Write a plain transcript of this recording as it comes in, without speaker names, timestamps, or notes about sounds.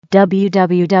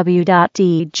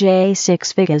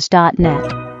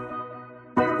www.dj6figures.net.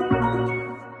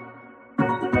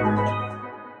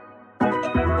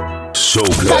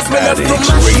 Soca Addicts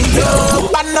Radio.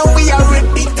 I know we are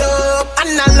rip it up,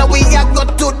 and now we are go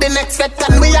to the next set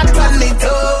and we are turn it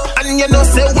up. And you know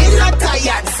say we not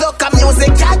tired, soca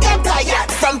music can't get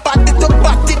tired. From party to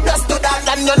party, dust to dance,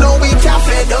 and you know we can't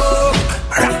fed up.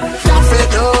 Can't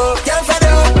fed up, can't fed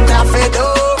up, can't fed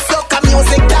up. Soca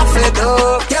music can't fed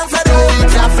up, can't fed up,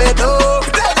 can't fed up.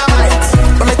 Dynamite,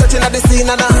 when me touching at the scene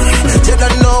and you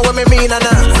don't know what me mean and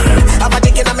I'm a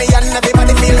thinking of me and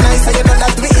everybody feel nice, so you know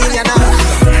that we in you now.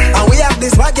 And we have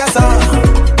this swag, yes,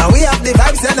 and we have the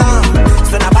vibes, you know.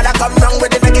 So nobody come wrong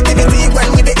with the negativity when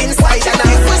we the inside, you know.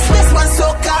 If we space one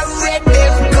soca red,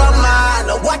 them come on.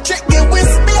 Watch it, give we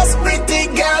space, pretty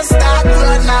girls start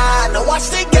running. Watch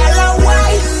the girl a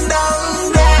wind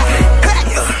down there.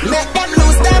 Hey, make them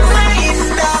lose their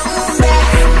mind down there.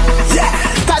 Yeah,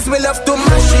 cause we love to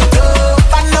mash it up.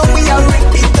 And now we are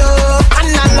rip it up.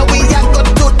 And now we are go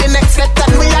to the next set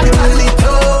and we are turn it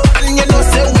up. And you know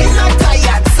say we not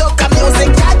tired. Soca music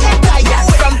can't get tired.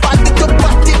 From party to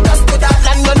party, dust to that,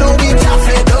 and you know we can't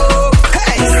fed up.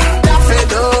 Hey, can't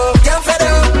fed up, can't fed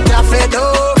up, can't fed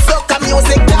up. Soca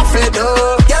music can't fed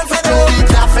up, can't fed up,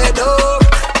 can't fed up.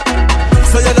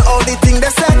 So you know all the thing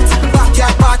they set.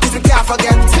 Backyard parties we can't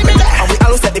forget. And we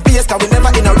always set the pace, cause we never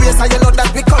in a race, and you know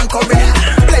that we come correct.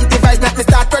 Plenty vibes make me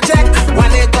start project.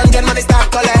 1-800 money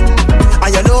start collect.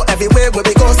 And you know everywhere where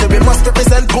we go, so we must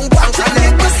represent boom bang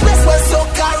connect. The space was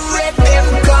soca red, them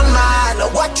come on.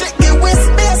 Watch it, give we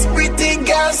space, pretty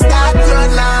girls start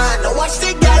running. Watch the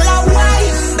girl a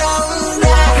wind down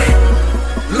there.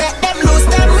 Make them lose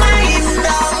their mind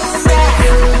down there.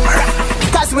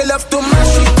 Cause we love to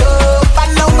mash it up.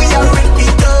 And now we are rip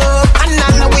it up. And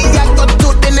now we are go to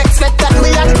the next set and we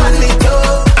are turn it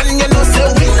up. And you know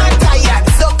say we not tired.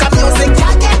 Soca music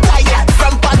can't get tired.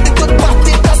 From party to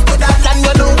party, dust to that, and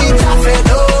you know we can't fed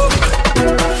up.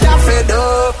 Can't fed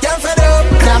up, can't fed up,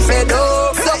 can't fed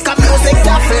up. Soca music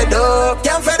can't fed up,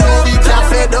 can't fed up, can't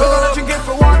fed up.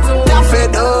 Can't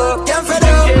fed up, can't fed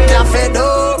up, can't fed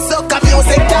up. Soca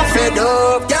music can't fed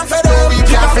up, can't fed up,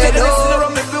 can't fed up.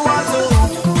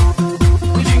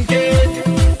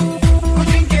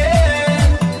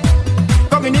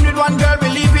 Coming in with one girl, we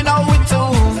leaving out with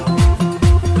two.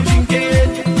 We drinking,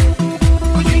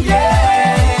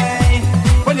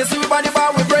 when you see we by the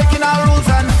bar, we breaking our rules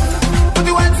and put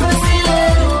the hands to the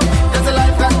ceiling. There's a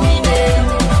life that we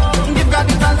need. Give God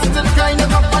the dance to the kind of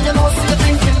cup, and you know see you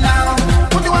drinking now.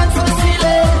 Put the hands to the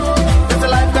ceiling. There's a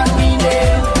life that we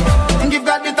need. Give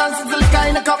God the dance to the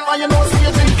kind of cup, and you know see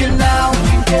you drinking now.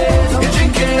 You're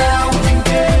drinking now.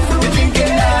 You're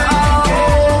drinking now.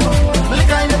 The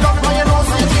kind of cup, and you know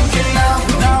see you drinking now.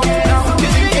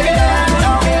 You're drinking now.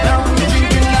 You're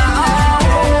drinking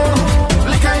now.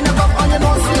 The kind of cup, and you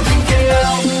know see you drinking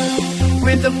now.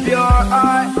 With a pure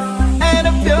heart and a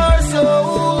pure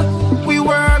soul, we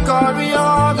work hard, we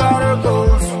all got our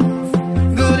goals,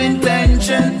 good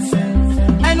intentions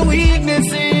and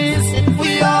weaknesses.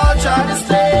 We all try to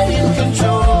stay in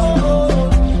control.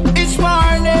 Each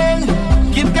morning,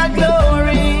 give God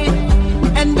glory,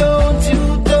 and don't you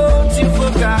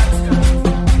forget.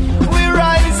 We're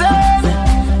rising,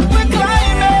 we're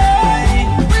climbing,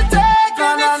 we're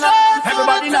taking it slow.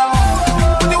 Everybody now,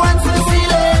 put the hands to the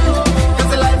ceiling.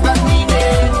 There's a life that we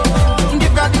need.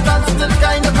 Give God the dance to the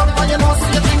kind of cup, and you know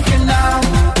see you drinking now.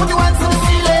 Put the hands to the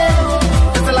ceiling.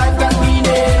 There's a life that we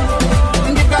need.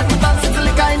 Give God the dance to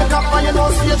the kind of cup, and you know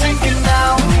see you drinking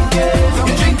now.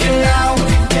 You're drinking now.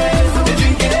 You're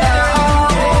drinking now.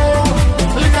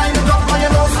 The kind of cup, and you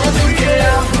know see you drinking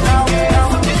now.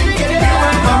 You're drinking now.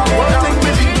 You're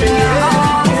drinking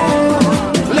now.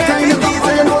 The kind of cup,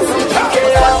 and you know see you drinking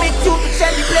now. One big two to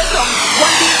tear the place down.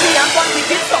 One DJ and one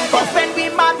wicked song. Cause when we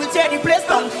mad we tear the place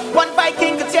down. One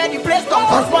Viking to tear the place down.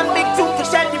 Cause one big two to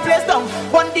tear the place down.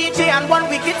 One DJ and one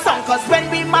wicked song. Cause when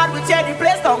we mad we tear the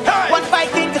place down. One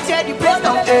Viking to tear the place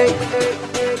down.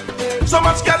 So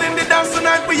much girl in the dance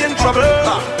tonight, we in trouble.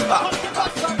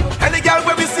 Any girl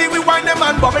where we see, we wind them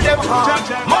and bubble them.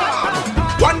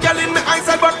 One girl in the eyes,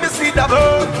 but we see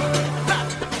double.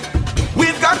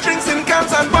 We've got drinks in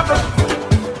cans and bottles.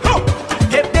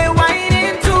 If they whine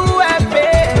into a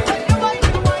bed,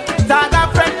 tag a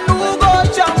friend who go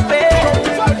jumping.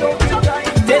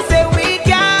 They say we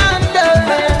can't do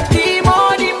it. The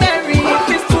more the merry. If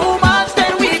it's too much,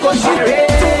 then we go share it.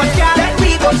 Too much, yeah, then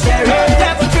we go share it.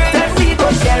 Devil drink, then we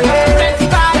go share it. Plenty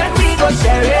bar, then we go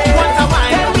share it. Want a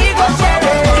wine, then we go share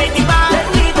it. Plenty bar, then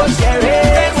we go share it.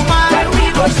 Devil man, then we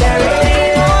go share it.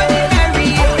 The more the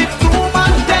merry.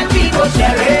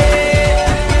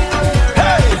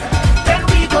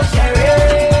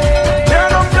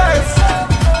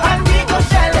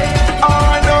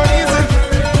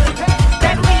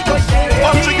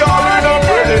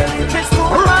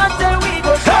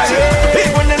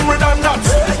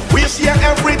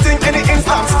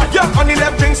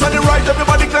 left drinks on the right.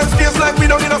 Everybody cleanse face like we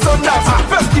don't need a Sundance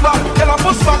festival. Tell a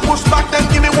push back, then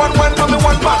give me one for me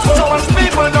one pass. So much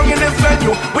people down in this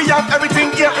venue. We have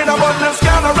everything here in abundance.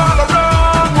 Gather all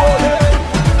around, whoa.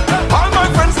 All my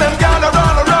friends them gather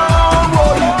all around,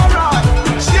 whoa.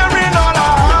 Sharing all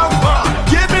I have,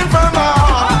 giving from my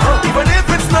heart. Even if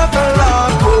it's not a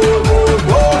lot,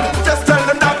 whoa. Just tell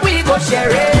them that we go share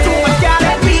it. Too much gal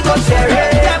and we go share it.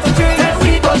 Devil drink and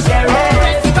we go share it.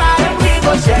 Festival and we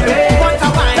go share it. Want a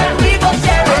wine and we go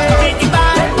share it. Kitty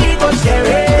bar and we go share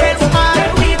it. Dance man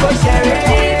and we go share it.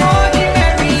 Team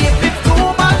ordinary, if it's too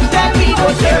much then we go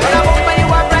share it. I hope when you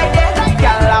are right there,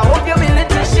 gal, I hope you're willing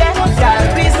to share. Gal,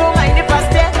 please don't mind if I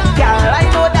stare. Gal, I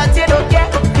know that you don't care.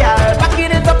 Gal,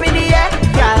 backing it up in the air.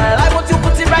 Gal, I want you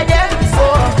put it right there. So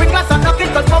sprinklers are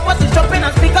knocking, cause my boss is jumping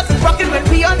and speakers is rocking when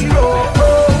we on the road.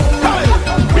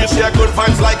 We share good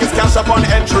vibes like it's cash up on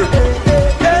entry.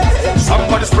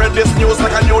 Somebody spread this news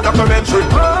like a new documentary.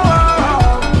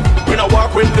 We don't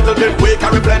walk with little bit, we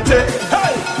carry plenty.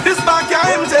 Hey, this bag are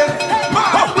empty.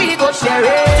 We go share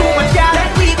it. Too much gal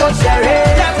and we go share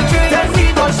it. Devil drink and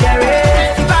we go share it.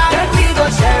 Festival and we go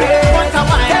share it. Want a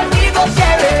wine and we go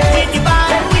share it. Kitty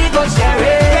bar and we go share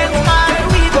it. Dance man and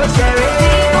we go share it.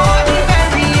 Team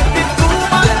ordinary, if it's too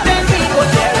much then we go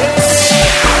share it.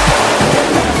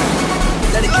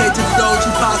 Dedicated to those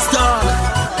who passed on.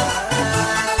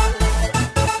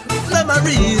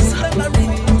 Memories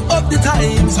of the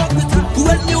times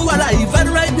when you were alive and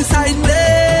right beside me.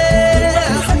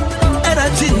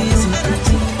 Energies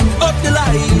of the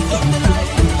life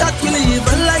that we live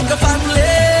like a family.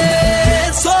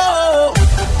 So,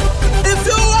 if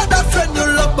you had a friend you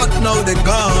love but now they're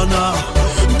gone,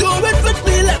 do it with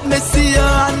me, let me see your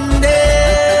hand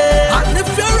there. And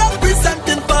if you're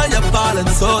representing for your fallen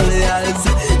soldiers,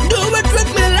 do it with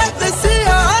me, let me see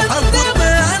your hand there. I put my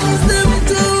hands them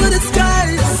to the sky,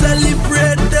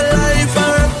 celebrate the life I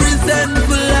represent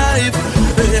for life.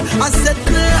 I set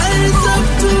my eyes up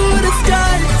to the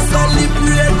sky,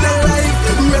 celebrate the life,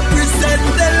 represent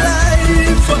the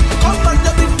life. Come on,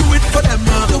 let me do it for them,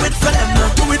 do it for them,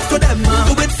 do it for them, do it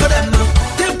for them.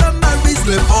 The memories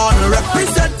live on,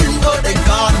 representing though they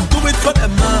gone. Do it for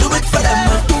them, do it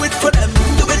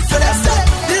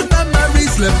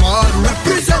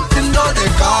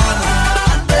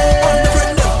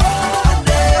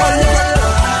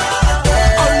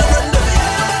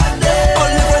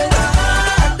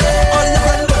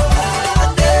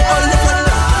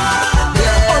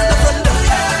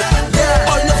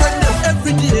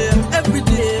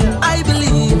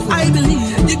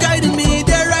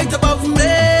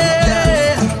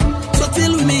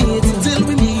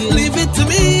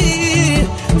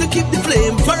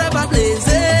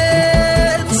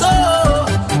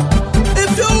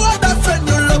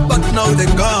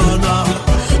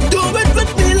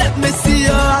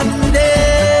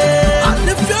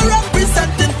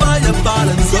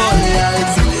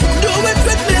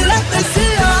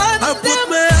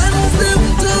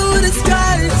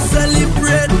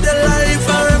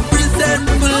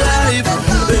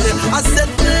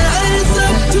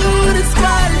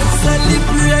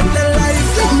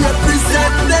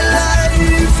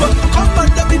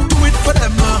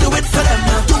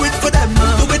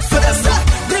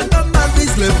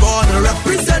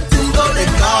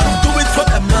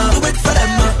for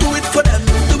them, do it for them,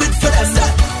 do it for them.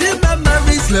 The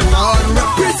memories live on,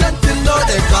 representing though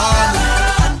they gone.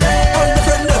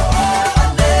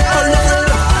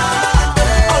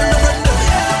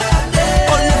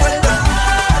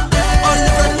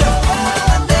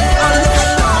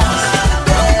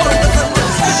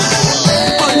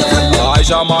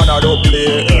 Man, I don't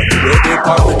play. Ready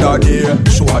for the daddy.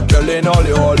 So I'm telling all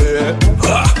the holy.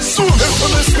 Soon if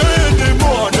I'm in the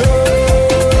morning.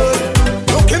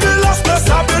 Look in the last place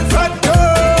I've been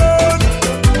fretting.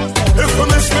 If I'm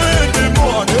in the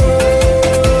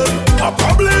morning, I'm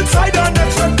probably inside the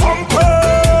next and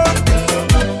pumping.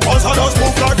 Cause I just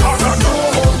move like I got no,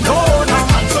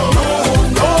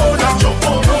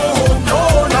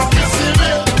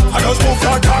 I just move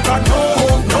like I got no.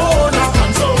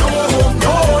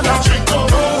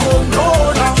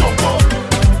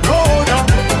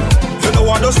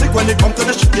 Stick when it come to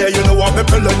the shit, yeah, you know I'm a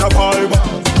pill and a vibe.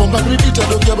 Mama repeat, I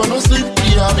don't care about no sleep,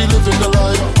 yeah, I be living the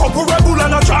life. Couple Red Bull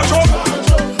and a charge up.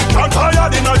 Can't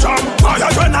tired in a jam, my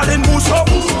adrenaline boost up.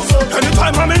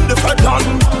 Anytime I'm in the fed done,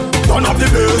 turn up the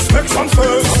bass, make some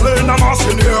space. Playing a mask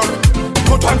in here,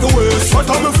 no time to waste, sweat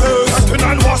on my face, acting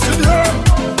and washing here.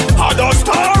 I don't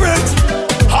star it,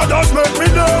 I just make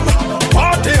me numb.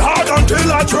 Party hard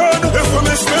until I drain. If we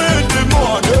miss me in the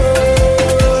morning,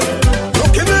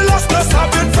 I've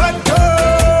been infected.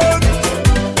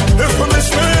 If we miss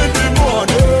me in the morning,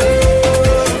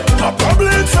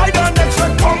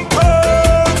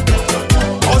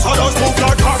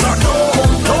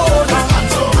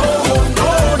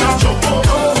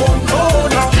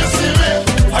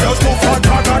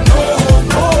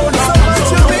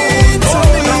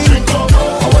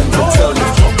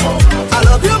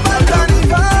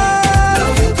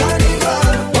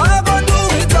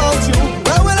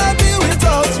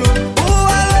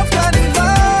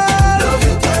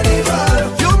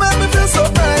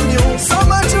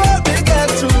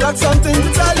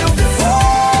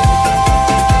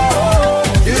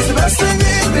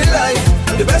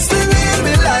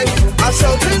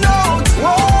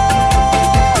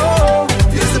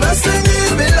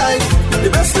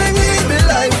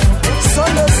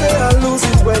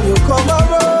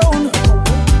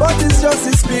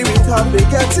 happy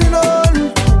getting on.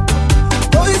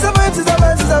 Oh, it's a vibes, it's a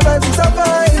vibes, it's a vibes, it's a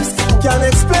vibes. Can't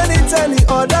explain it any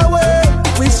other way.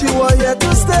 Wish you were here to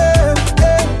stay.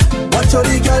 Yeah. Watch all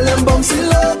the girl them bouncing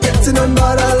low, getting on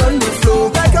bottle on the floor.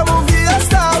 Like a movie, a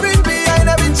starring behind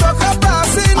every truck a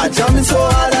passing. I jamming so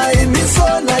hard, I in me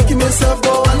son, like myself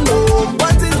go and go home.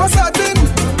 One thing for certain,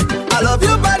 I love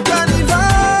you, bad carnival.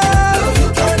 Love you,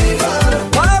 carnival.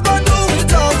 What I gonna do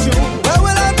without you? Where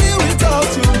will I be without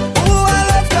you? Ooh, I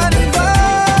love carnival.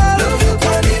 Love you,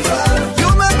 carnival. You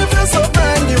make me feel so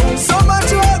brand new. So much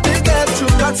you help me get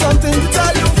through. Got something to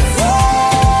tell you. Oh,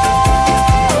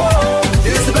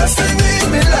 it's the best thing in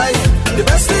my life. The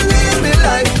best thing in my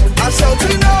life. I'm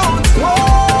shouting out.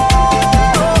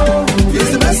 Whoa,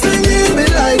 it's the best thing in my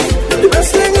life. The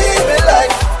best thing in my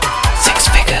life. 6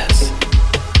 figures.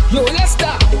 Yo, let's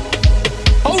stop.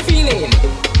 How feeling?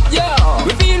 Yo,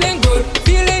 we're feeling good,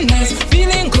 feeling nice,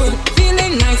 feeling good,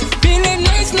 feeling nice, feeling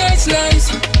nice, nice, nice,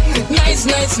 nice,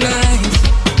 nice, nice.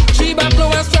 3 back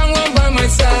row and strong one by my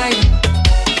side.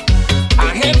 A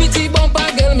heavy T-bumper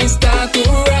girl, me start to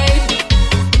ride.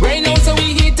 Right now, so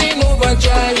we hitting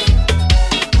overdrive.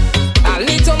 A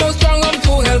little more strong arm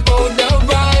to help out the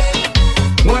vibe.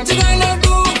 What you gonna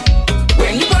do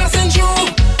when you passing through?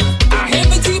 A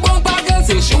heavy T-bumper girl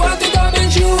say she want to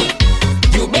damage you.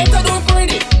 You better don't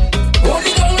afraid it. Hold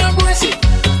it down and brace it.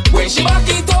 When she back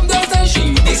it up, doesn't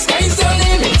she? The sky's the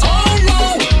limit. Oh no,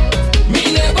 me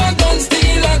never done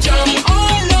steal a jam.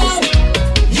 Oh no,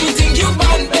 you think you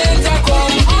bad better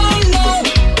come. Oh no,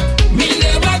 me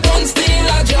never done steal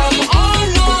a jam. Oh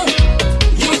no,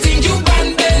 you think you bad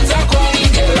better come.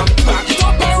 Girl, back it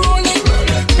up and roll it.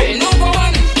 Bend over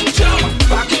one, jam.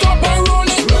 Back it up and roll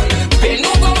it. Bend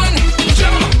over one,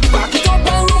 jam. Back it up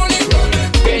and roll it.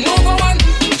 Bend over one,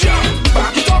 jam.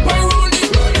 Back it up and roll it.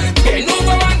 Bend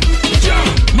over one, jam.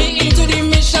 Me into the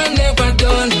mission, never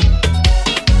done.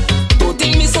 Don't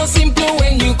think me so simple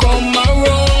when you come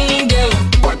around, girl.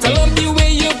 But I love the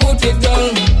way you put it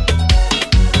down.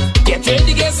 Get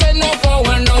ready, get set now for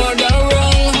another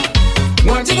round.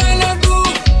 What you gonna do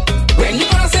when you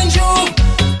passing through?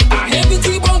 A heavy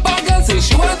T-bumper girl say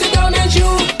she want to damage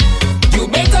you. You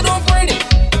better don't afraid it.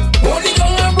 Hold it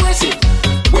down and brace it.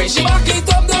 When she back it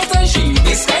up, doesn't she?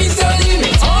 The sky's the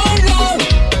limit. Oh no,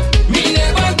 me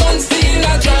never done steal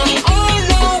a jam. Oh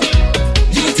no,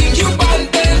 you think you bad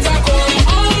better come.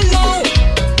 Oh no,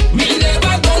 me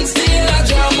never done steal a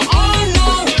jam. Oh no,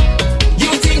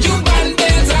 you think you bad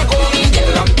better come.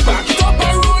 Girl, back it up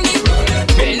and roll it.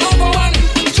 Bend over one,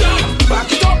 jam.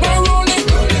 Back it up and roll it.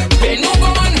 Bend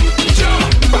over one, jam.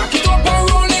 Back it up and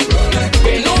roll it.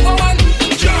 Bend over one,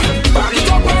 jam. Back it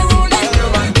up and roll it.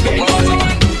 Bend over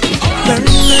one.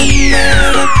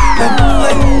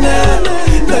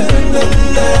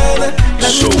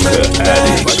 Soca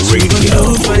Addicts Radio.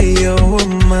 For your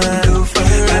woman,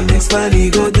 and next money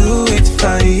go do it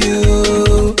for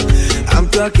you. I'm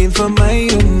talking from my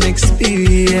own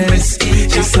experience.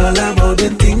 It's all about the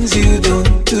things you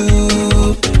don't do.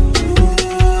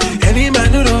 Any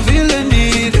man who don't feel the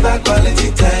need of a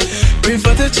quality time,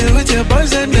 prefer to chill with your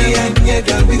boys and me and your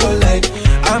girl we go like.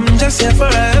 I'm just here for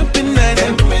a helping hand,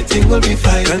 everything will be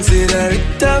fine. Consider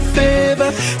it a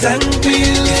favor, thank me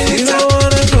later. You don't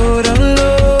wanna go down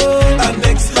low. Our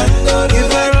next man go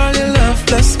give her all your love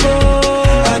plus more.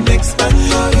 Our next man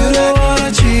go you don't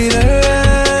wanna treat her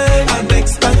right. Our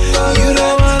next man go you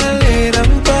don't wanna lay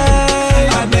them by.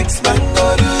 Our next man go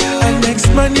do our next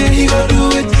man, yeah, he go do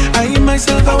it. I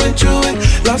myself, I went through it.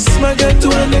 Lost my girl to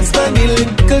our next man. The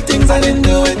little things I didn't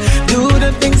do it. Do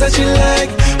the things that she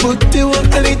like. Put the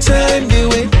work anytime. The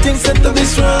way things set up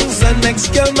is wrong. So next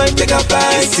girl might take a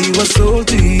bite. See what's sold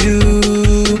to you.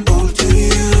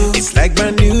 It's like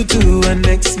brand new to a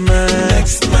next man.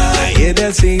 I hear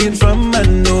they're singing from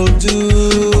an old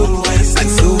dude. And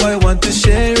so I want to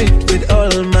share it with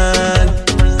all man.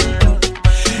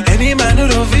 Any man who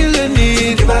don't feel the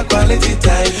need, give a quality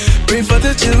time. Prefer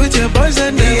to chill with your boys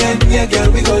and me and your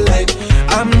girl we go like.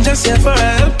 I'm just here for a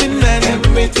helping hand,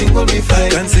 everything will be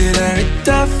fine. Consider it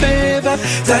a favor,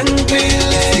 thank me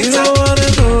later. You don't wanna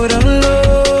go down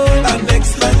low. Our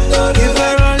next man go give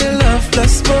her all your love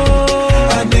plus more.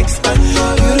 Our next man go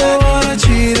you don't wanna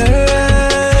treat her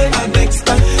right. Our next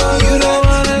man go you don't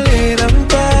wanna lay them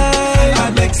by.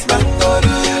 Our next man go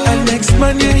do our next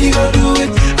man, yeah, he go do it.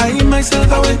 I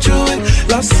myself, I went through it.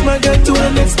 Lost my girl to a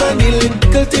next man. The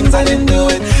little things I didn't do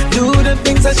it. Do the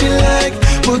things that she like.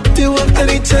 Put the work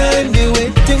anytime. The way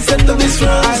things set up is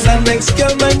wrong. The next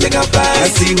girl might take a bite. I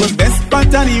see what's best part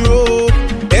of the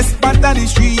road, best part of the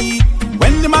street.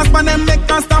 When the mask man them make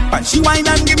her stop and she whine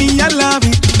and give me a love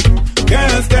it.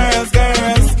 Girls, girls,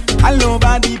 girls, all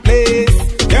over the place.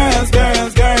 Girls,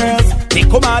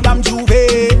 come Madame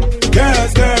Juve.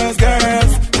 Girls, girls,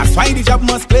 girls, that's why the job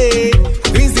must play.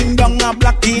 Freezing down and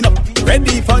blacking up,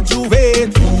 ready for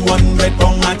Juve. 200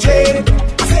 pound a chain.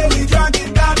 I say we drag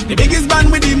it down. The biggest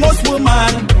band with the most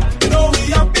woman. You know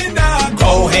we up in that.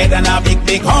 Go ahead and a big,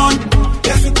 big horn.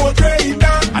 Yes, we go trade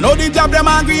down. I know the job them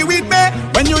agree with me.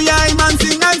 When you hear him and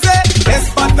sing and say,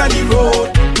 best part of the road,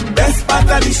 best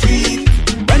part of the street.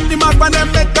 When the map and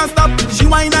them make us stop, she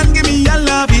whine and give me a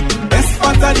love it. Best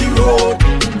part of the road,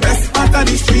 best part of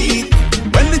the street.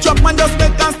 When the truck man just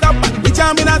make us stop, we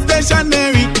jam in a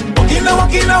stationary.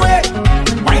 Walking away,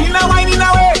 whining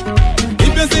away.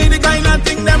 If you see the kind of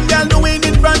thing them girl doing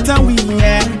in front of we,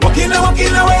 yeah. Walking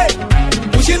away,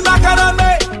 pushing back on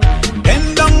me.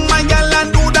 Bend down my girl and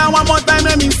do that one more time,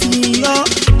 let me see you.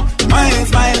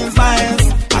 Miles,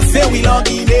 I say we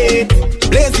lucky day.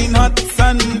 Blazing hot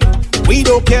sun, we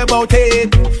don't care about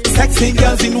it. Sexy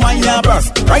girls in wire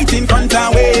burst, right in front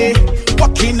of way.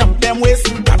 Walking up them waist,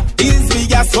 that is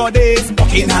big as for days.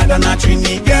 Walking hard on a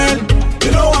trini girl,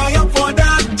 you know I am for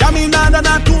that. Jamming hard on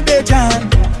a 2-day jam,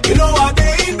 you know I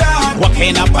they in that.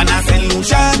 Walking up on a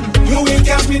solution, you will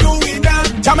catch me doing that.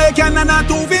 Jamaican and a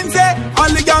 2 Vince,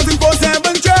 all the girls in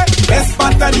 4-7 tray. Best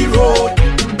part of the road,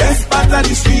 best part of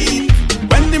the street.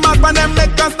 When the map and them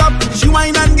make us stop, she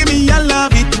whine and give me a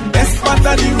love it. Best part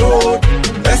of the road,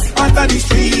 best part of the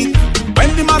street.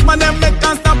 When the map and them make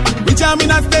us stop, we jam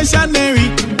in a stationary.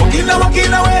 Walking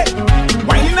away,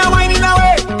 whining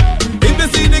away. If you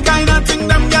see the kind of thing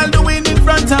them girl doing in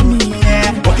front of me,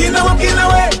 yeah. Walking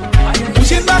away,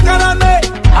 pushing back on me.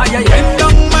 Bend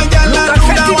down my girl and do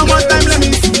that one more time, let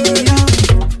me see ya.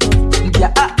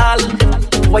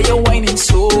 Yeah, why you whining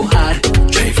so hard?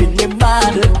 Driving me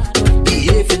mad,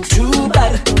 behaving too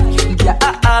bad.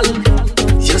 Yeah,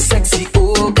 you're sexy,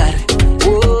 oh God.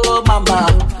 Oh mama,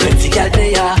 20 gal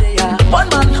there. 1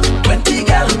 man, 20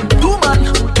 gal. 2 man,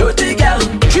 30 gal.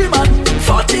 3 man,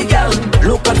 40 gal.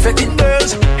 Look at fetting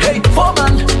girls. Hey, 4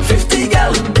 man, 50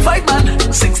 gal. 5 man,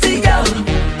 60 gal.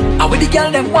 How with the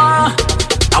gal them want?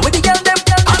 How with the gal them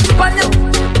want?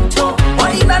 So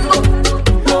why not go?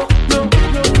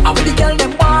 How with the gal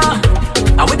them want?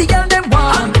 How with the gal them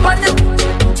want?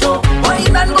 So why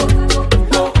not go?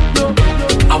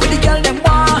 How with the gal them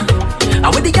want?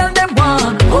 How with the gal them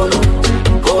want? Golo,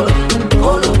 golo,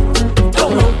 golo,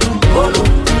 golo, golo,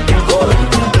 golo.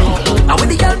 How with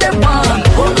the gal them want?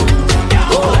 Golo,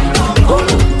 golo,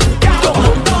 golo,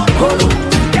 golo, golo,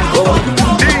 golo.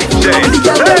 How with the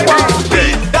gal them want?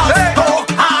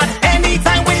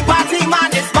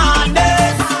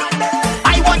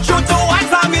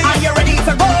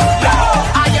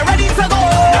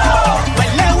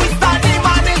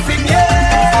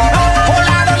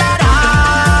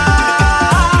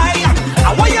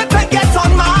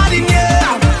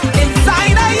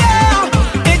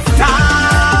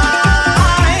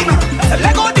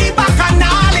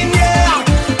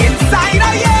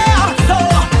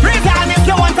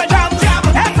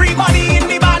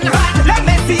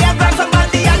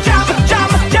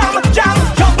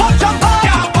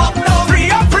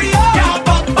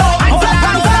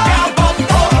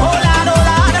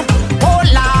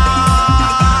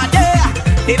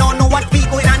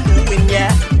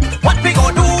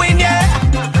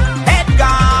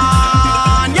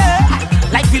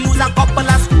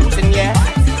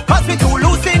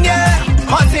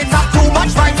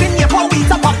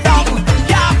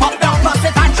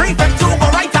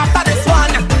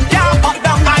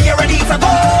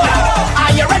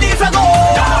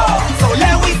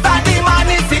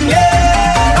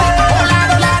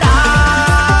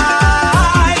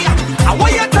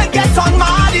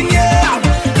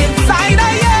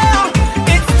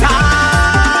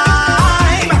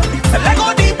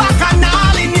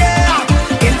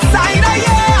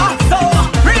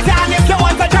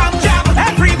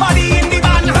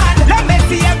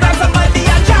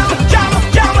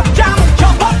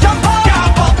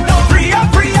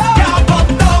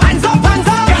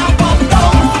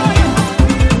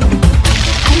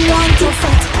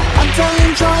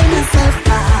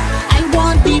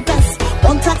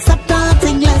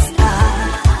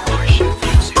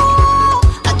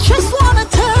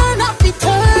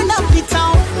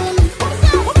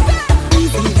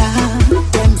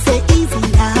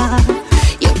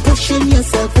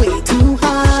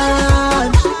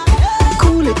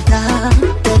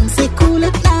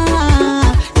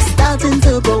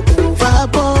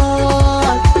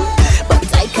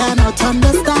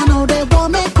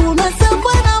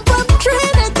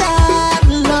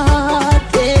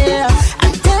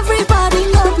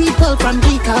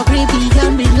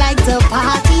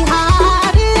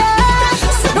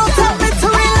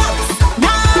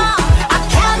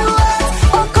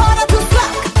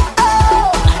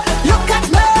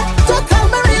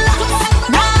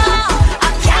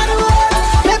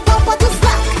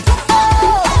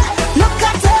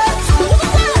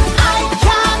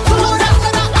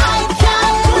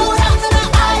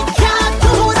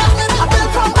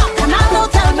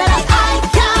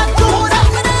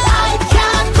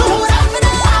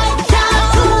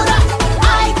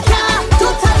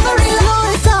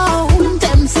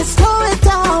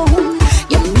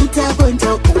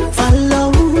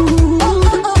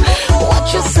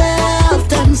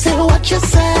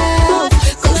 yourself,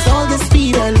 'cause all the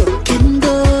speed are looking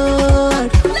good.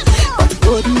 But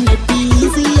wouldn't it be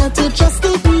easier to just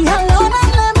leave me alone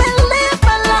and let me live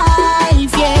my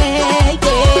life? Yeah,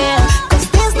 yeah. 'Cause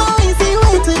there's no easy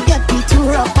way to get me to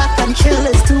rock back and chill.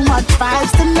 It's too much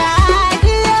vibes tonight.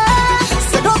 Yeah.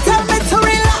 So don't tell me to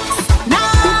relax. No,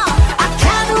 I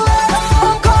can't wait.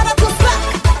 I'm gonna to slack.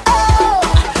 Oh,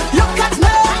 look at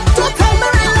me. Don't tell me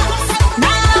relax.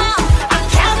 No, I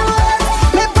can't wait.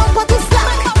 Me bumper to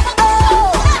slack.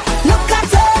 Oh, look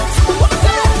at it.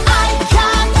 I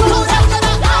can't do that.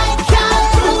 I can't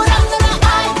do that.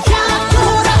 I can't do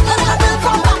that.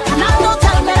 Come back now. Don't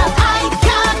tell me that I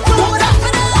can't do that.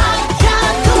 I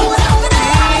can't do that.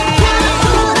 I can't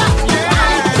do that.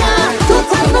 I can't. Don't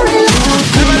tell me relax.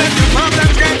 Never let your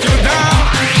problems get you down.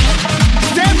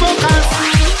 Stay focused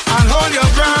and hold your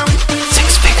ground.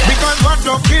 Because what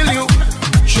don't kill you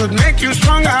should make you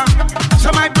stronger. So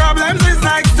my problems is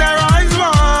like steroids,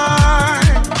 boy.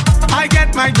 I get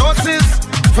my doses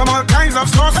from all kinds of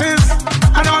sources,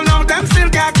 and all of them still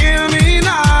can't kill me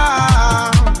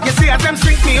now. You see, as them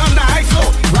sink me under ice, so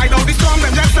ride out the storm,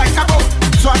 them just like a boat.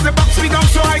 So as the box me down,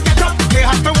 so I get up. They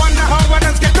have to wonder how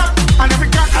others get up, and every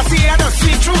crack I see, I just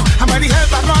see through. And by the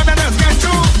help of God, others get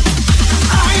through.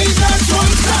 I just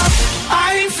won't stop.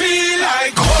 I feel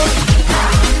like hope.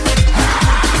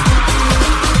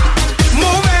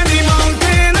 Move any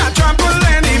mountain, I trample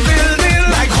any building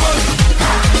like hope.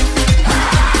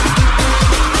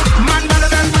 Man better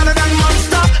than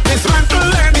monster.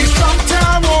 Dismantle any structure,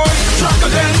 boy.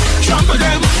 Trample them, trample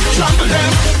them, trample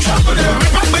them, trample them.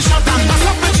 Rip up my shot and mash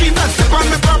up my jeans and step on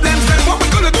my problems. Then what we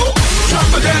gonna do?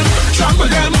 Trample them, trample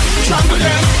them, trample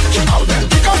them. Kick out them,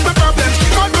 kick out my problems,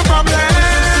 kick out my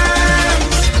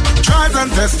problems. Trials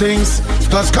and testings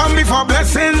does come before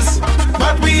blessings,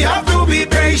 but we have to be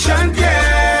patient,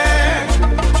 yeah.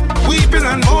 Weeping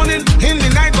and mourning in the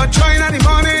night, but joy in the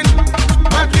morning.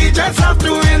 But we just have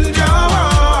to endure.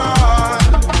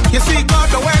 You see, God,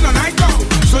 the way no night come,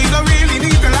 so you don't really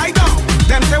need to lie down.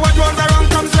 Them say what was around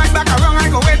comes right back around. I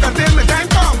go wait until the time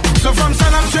come. So from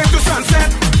sun up straight to sunset,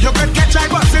 you could catch I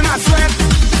bust in a sweat.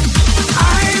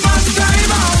 I must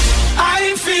time out.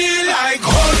 I feel like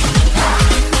hope.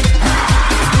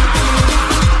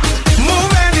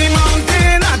 Move any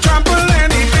mountain, I trample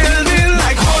any building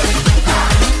like hope.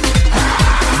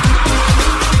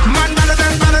 Man better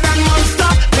than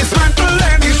monster. Dismantle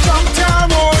any structure,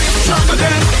 boy. Trample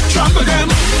them, trample them,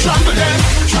 trample them,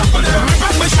 trample them. Rip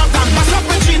up my shot and mash up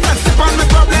my jeans and step on my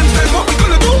problems. Then what we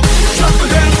gonna do? Trample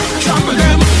them, trample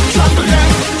them, trample them.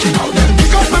 Kick out them,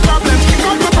 kick out my problems, kick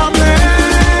out my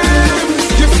problems.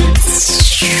 You see?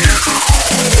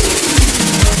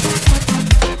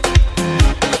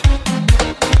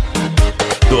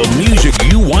 The music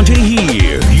you want to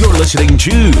hear. You're listening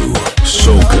to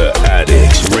Soca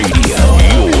Addicts Radio.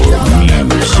 Your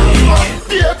music.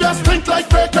 Behavior stink like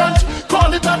fragrant.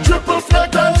 Call it a triple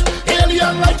flagrant.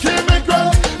 Alien like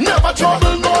immigrant. Never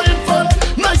trouble, no infant.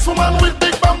 Nice woman with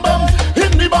big bam bam.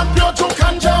 In the band, pure joke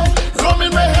and jam. Rum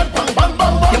in my head, bang bang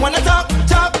bang bang. You wanna talk,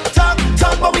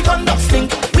 but we conduct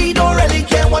stink. We don't really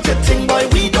care what you think, boy.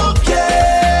 We don't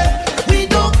care. We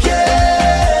don't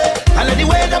care. And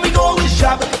anywhere that we go, we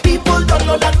shop. People don't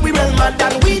know that we real mad,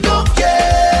 and we don't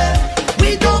care.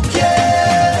 We don't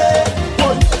care.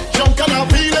 Boy, junk and I'm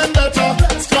feeling better.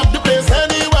 Scrap the place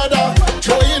any weather.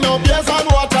 Throwing up beers and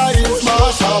water is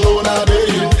Marshall on a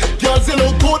day. Girls, you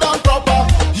look good and proper.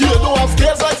 You don't have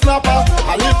scales like snapper.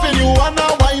 I live in you and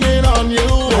I'm whining on you.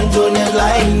 I'm doing it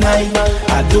like Nike.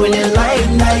 I'm doing it like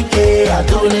Nike. I'm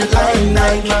doing it like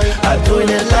Nike. I'm doing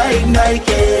it like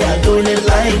Nike. I'm doing it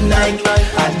like Nike.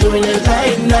 I'm doing it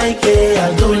like Nike.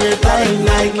 I'm doing it like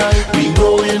Nike. We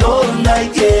going all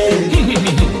night,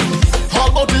 yeah. All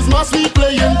about this mass we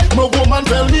playing. My woman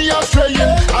tell me I'm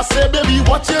straying. I say, baby,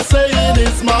 what you saying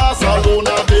is mass alone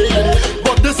a day.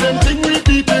 But the same thing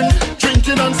repeating.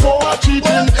 Drinking and so are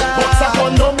cheating. What's a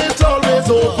condom, it always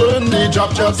open. The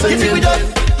job singing. You think we done?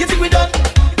 You think we done?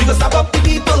 We go stop up the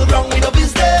people wrong with no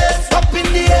business. Up in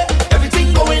the air,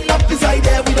 everything going up inside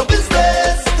there with no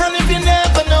business. And if you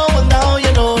never know, well now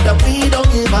you know that we don't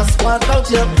give a squat about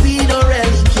you. We don't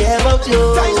really care about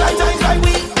you. Tight,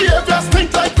 we. Behavior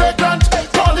stink like fragrant.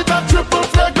 Call it a triple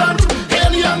flagrant.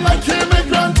 Alien like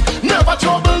immigrant. Never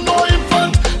trouble, no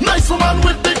infant. Nice woman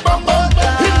with big bam bam.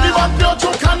 In the back, pure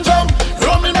joke and jam.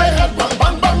 Rum in my head, bang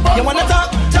bang bang bang. You wanna talk,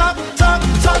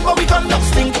 but we conduct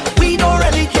stink. We don't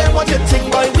really care what you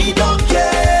think, boy. We don't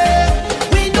care.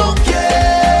 We don't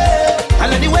care.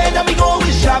 And anywhere that we go,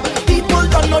 we shop. People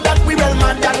don't know that we real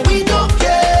mad, and we don't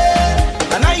care.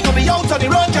 And I gonna be out on the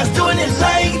road.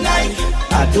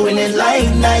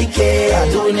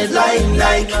 doing it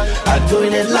like, I'm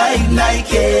doing it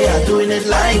like, yeah. I'm doing it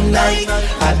like,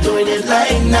 I'm doing it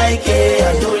like, yeah.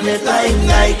 I'm doing it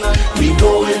like, we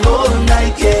going all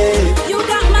night, yeah. You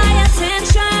got my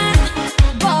attention,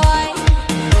 boy.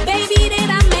 Baby, did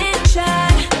I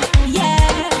mention?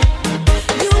 Yeah.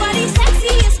 You are the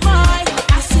sexiest boy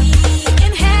I see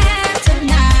in here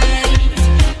tonight.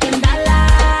 In the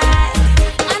light,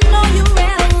 I know you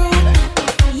real rude.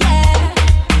 Yeah.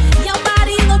 Your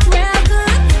body look real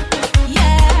good.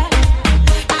 Yeah.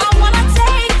 I wanna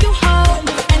take you home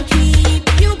and keep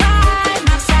you by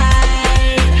my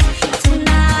side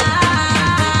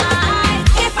tonight.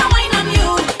 If I whine on you,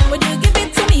 would you give it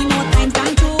to me more times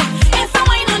than two? If I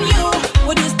whine on you,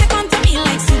 would you stick onto me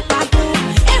like super glue?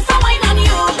 If I whine on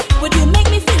you, would you make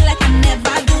me feel like I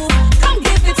never do? Come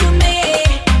give it to me.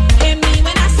 Hear me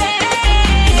when I say,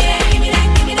 give me that,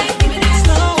 give me that, give me that.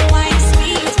 Slow wine,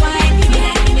 sweet wine. Give me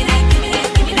that, give me that, give me that,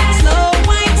 give me that. Slow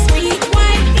wine, sweet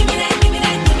wine. Give me that, give me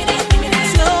that, give me that, give me that.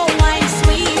 Slow wine,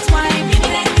 sweet wine. Give me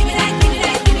that, give me that, give me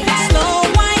that, give me that. Slow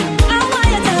wine. I want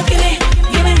you to give me,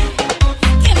 give me,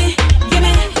 give me, give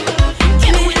me,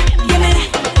 give me, give me.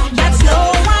 That slow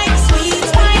wine, sweet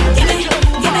wine. Give me,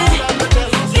 give me,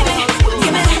 give me, give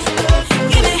me,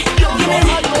 give me, give me.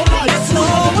 That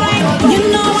slow wine. You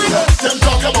know what? Them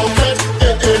talk about that,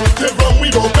 they run we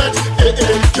don't bet,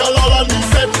 girl all on me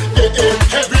set,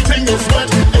 everything is wet,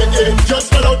 just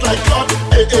spell out like clock,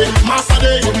 master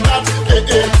day in that,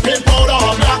 paint powder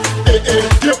or black,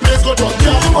 your place go down,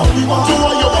 yeah. Do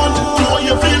what you want, do what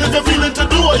you feel if you're feeling to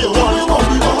do what you want. Do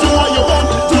what you want,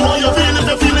 do what you feel if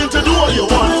you're feeling to do what you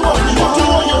want. Do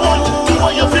what you want, do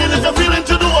what you feel if you're feeling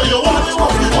to do what you want. Do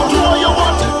what you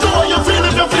want, do what you feel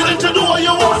if you're feeling to do what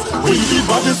you want. We the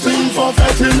baddest thing for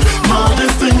fetting,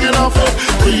 maddest thing in our fed.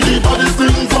 We the baddest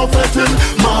thing for fetting,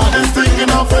 maddest thing in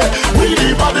our fed. We the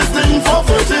baddest thing for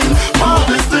fetting,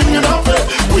 maddest thing in our fed.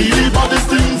 We the baddest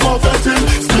thing for fetting,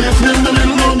 split in the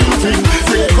middle of meeting.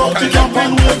 Take out the cap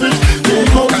and wave it,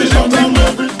 take out the shot and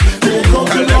wave it, take out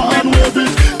the law and wave it,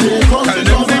 take out the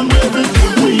jaws and wave it.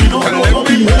 We don't know what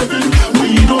we having, we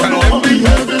don't know what we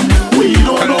having, we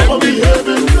don't know what we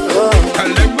having.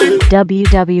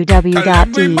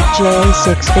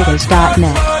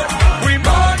 www.dj6figures.net. We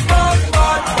bad, bad,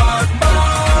 bad, bad,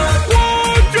 bad.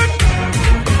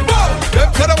 Them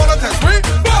say they wanna test me.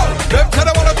 Them say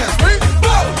they wanna test me.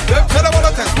 Them say they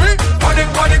wanna test me. Panic,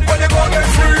 panic when they go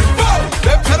against me.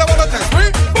 Them say they wanna test me.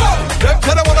 Them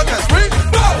say they wanna test me.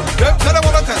 Them say they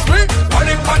wanna test me.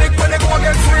 Panic, panic when they go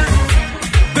against me.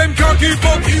 Them can't keep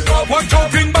up. Watch out,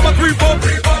 King Baba creep up.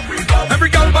 Every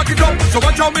girl back it up. So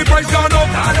watch out, me price gone up.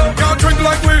 Can't drink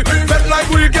like we, bet like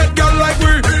we, get girl like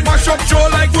we, mash up show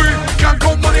like we, can't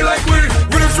count money like we,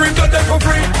 with a stream that they for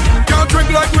free. Can't drink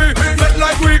like we, bet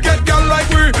like we, get girl like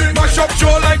we, mash up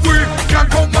show like we, can't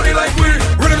count money like we,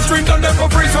 with a stream that they for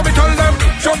free. So me tell them,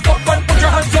 jump up and put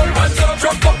your hands up,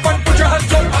 jump up and put your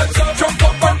hands up, jump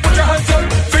up and put your hands up,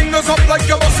 fingers up like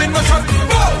you're bossing the shot.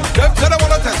 Them say they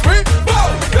wanna test me,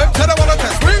 them say they wanna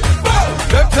test me,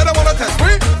 them say they wanna test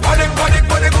me. Panic, panic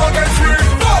when they go against me.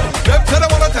 Them say they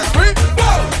wanna test me.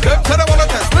 Them say they wanna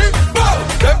test me.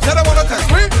 Them say they wanna test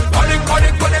me. Panic,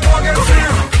 panic when they go against me.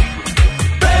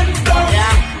 Bend down,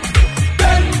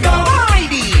 bend down,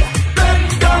 Mighty bend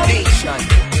down. nation.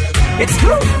 It's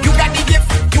true. You got the gift.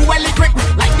 You well equipped.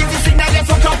 Like this is signal. You're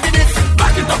so confident.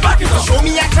 Back it up, back it up. Show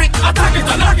me a trick. Attack it,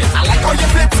 attack it. I like how you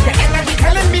flip. Your energy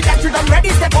telling me that you done ready.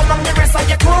 Step up from the rest of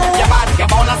your crew. You're bad. You're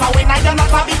born as a winner. You're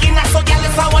not a beginner. So girl,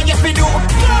 it's how you feel do.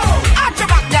 Arch your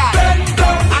back, yeah. Bend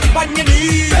down, And on your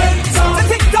knees. bend down, So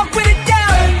TikTok with it, yeah.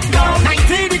 bend down,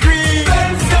 90 degrees.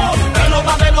 bend down. Bend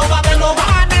over, bend over, bend over.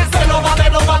 Harness. Bend over,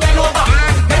 bend over, bend over.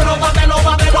 Bend over, bend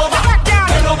over, bend over.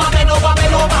 Bend over, bend over,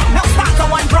 bend over. Now start to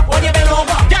one drop when you bend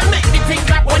over. Girl, make the thing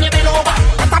clap when you bend over.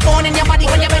 Put a bone in your body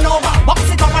when you bend over. Box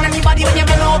it up on anybody when you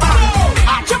bend over.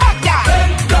 Arch your back, yeah.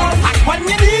 Bend down, And on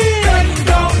your knees. bend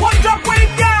down, One drop with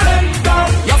it, yeah. bend down,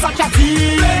 You're such a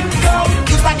team. bend down.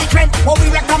 You start the trend, what we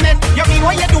recommend. You mean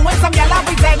what you do when some y'all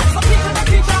pretend.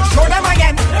 Show them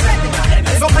again.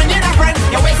 So bring in a friend.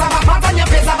 Your waist have a pattern, your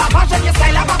face have a passion, your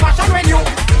style have a passion when you.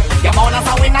 You're born as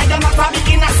a winner, you're not a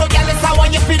beginner, so girl, it's how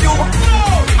you feel do.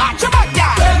 Arch your back,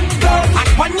 yeah. And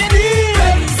on your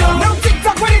knees. Now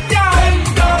TikTok with it,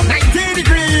 yeah. 90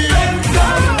 degrees.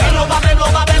 Bend over, bend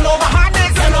over, bend over.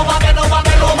 Harness. Bend over, bend over,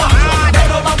 bend over.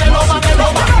 Bend over, bend over, bend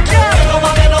over. Bend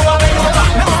over, bend over, bend over.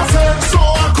 I said, so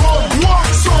I come, walk,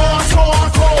 so I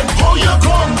come. How you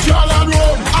come, girl and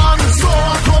run, and so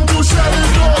I come to shell it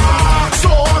down.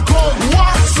 So I come,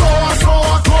 walk, so I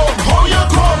come. How you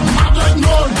come, mad like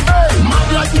none, hey, mad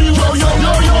like me, yo.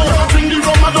 Bring the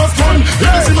rum, I just turn.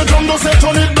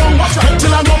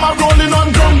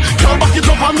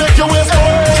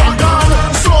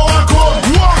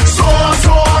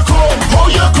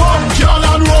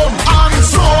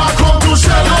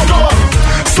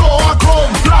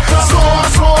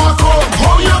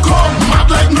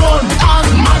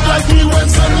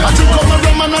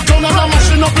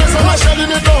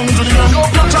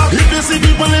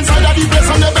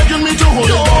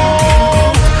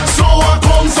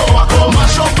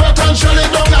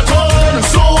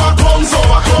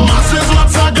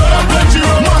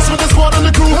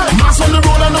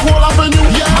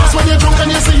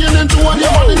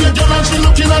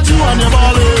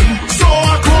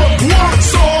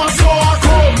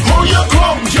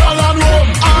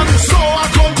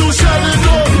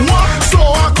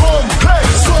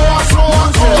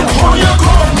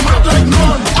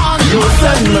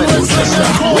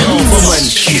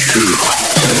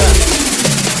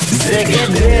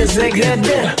 get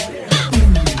there.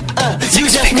 You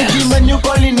just meet him when you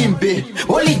calling him babe.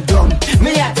 Hold it down.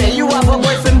 Me I tell you have a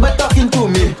boyfriend but talking to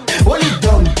me. Hold it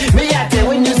down. Me I tell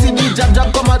when you see the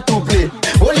jab come out to play.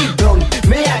 Hold it down.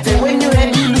 Me I tell when you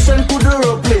head you listen to the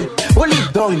role play. Hold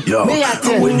it down. Yo, me I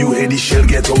tell when you hear the shell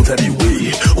get out of the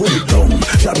way. Hold it down.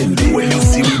 Jabbing day. When you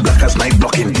see me black as night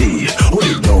blocking day. Hold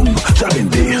it down. Jabbing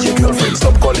day. Your girlfriend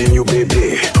stop calling you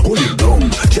baby. Hold it down.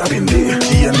 Jabbing day.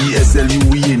 G-M-E-S-L-U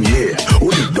we in here.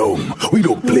 Hold it down. We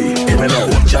don't play. Even now.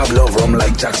 Jab love rum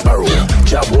like Jack Sparrow.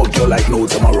 Jab walk you like no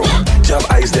tomorrow. Jab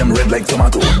eyes them red like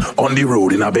tomato. On the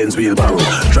road in a Benz wheelbarrow.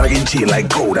 Dragging chain like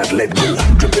cow that let go.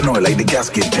 Dripping oil like the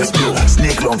gasket explode.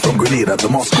 Snake long from Grenada to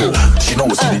Moscow. She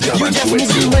knows the jab and she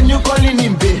waits you. When you calling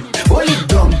him babe, hold it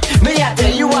down. Me I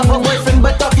tell you have a boyfriend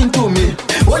but talking to me.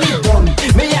 Hold it down.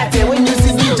 Me I tell when you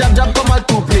see the jab come out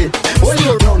to play. Hold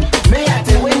it down. Me I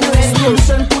tell when you head you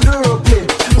listen to the role play.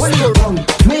 Hold it down.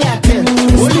 Me I tell.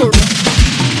 Hold it down.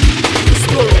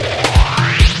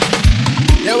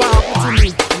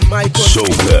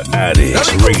 Soca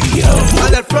Addicts Radio. I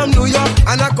left from New York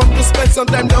and I come to spend some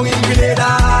time down in Grenada.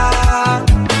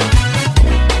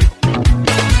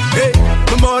 Hey,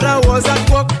 my mother was at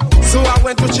work, so I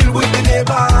went to chill with the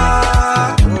neighbor.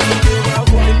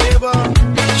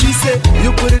 She said,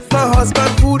 you could eat my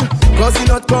husband food, cause he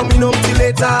not coming home till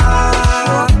later.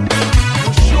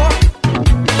 Sure?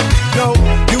 No,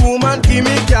 the woman give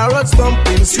me carrots,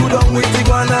 dumplings, you down with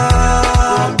iguana.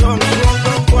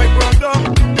 Boy,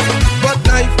 but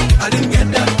knife, I didn't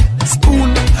get that.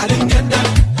 Spoon, I didn't get that.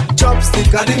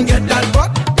 Chopstick, I didn't get that.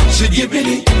 But she give me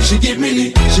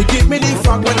the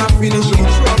fuck when I finish it.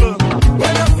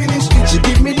 When I finish it, she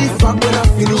give me the fuck when I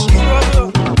finish it.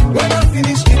 When I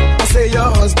finish it, I say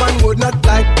your husband would not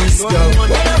like this girl.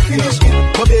 When I finish it,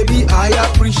 but baby I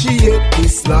appreciate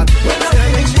this lot. When I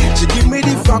finish it, she give me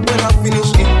the fuck when I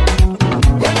finish it.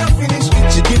 When I finish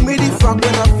it, she give me the fuck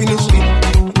when I finish it.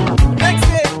 Next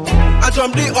day, I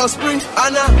jump the Osprey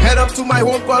and I head up to my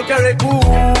home called Carriacou.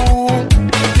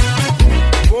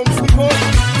 Home sweet home.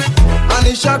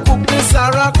 Anisha cook me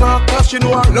Sarah cause she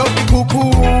know I love the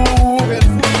cuckoo.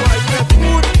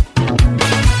 Food.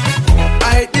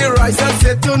 I ate the rice and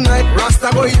said tonight Rasta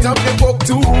go eat up the coke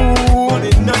too.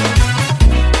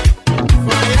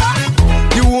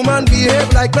 The woman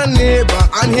behave like my neighbor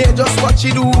and hear just what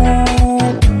she do.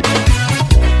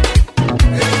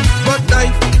 But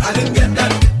knife, I didn't get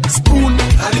that. Spoon,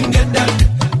 I didn't get that.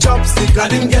 Chopstick, I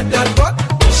didn't get that. But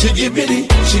she give me the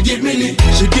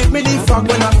fuck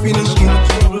when I finish it.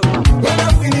 When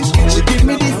I finish it, she give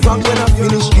me the fuck when I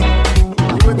finish it.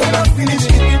 When I finish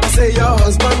it, I say your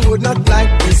husband would not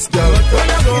like this girl. When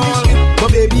I finish it,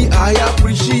 but baby I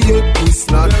appreciate this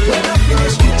lot. When I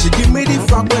finish it, she give me the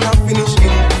fuck when I finish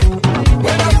it.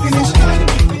 When I finish it,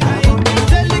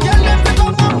 tell the girl them to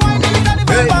come and wine in the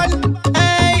carnival.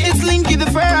 Hey, it's Linky the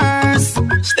first.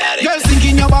 Static. Girl, sink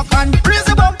in your back and raise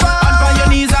your bumper. And by your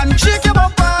knees and shake your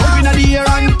bumper. Up in the air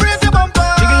and raise your bumper.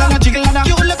 Jiggle and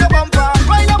you look a bumper.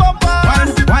 Wine your bumper.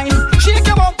 Wine, shake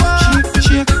your bumper.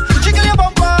 Shake, jiggle your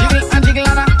bumper. Jiggle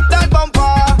and that bumper.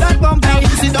 Hey,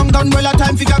 sit down, done well a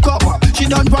time for your cup. She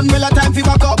done run well a time for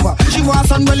back up. She wants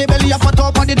some belly up a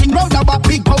top and the thing round her back.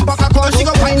 Big bumper cock. She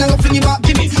go wine and go fling it back.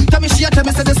 Give me. Tell me say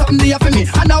there's something there for me.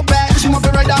 And now back, she want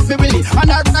to ride off me really. And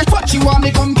that's what she want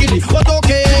me come kill it. But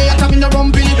okay, I tell me the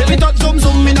rum billy. Me touch zoom,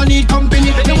 me no need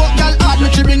company. Me work girl hard, me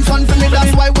she bring some for me.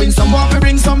 That's why when someone fi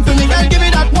bring some for me. Girl, give me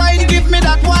that wine, give me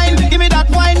that wine, give me that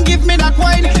wine, give me that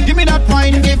wine, give me that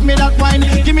wine, give me that wine,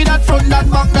 give me that front, that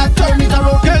back, that turn it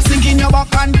around. Girl, sink in your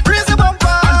back and raise your bumper.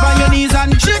 And by your knees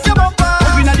and shake your bumper.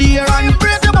 Up in the air and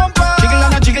break your bumper. Jiggle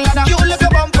and you look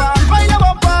your bumper. Wine your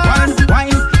bumper.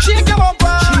 Wine, shake your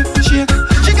bumper. Shake,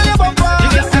 jiggle your bumper.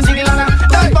 Jiggle and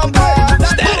that bumper.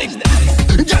 Static.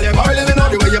 Girl, you're boiling in all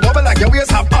the way you bubble like your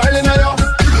waist have oil in you.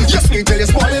 Just me till you're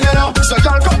spoiling you now. So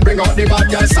y'all come bring out the bad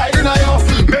girl side in you.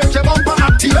 Make your bumper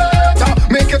activate.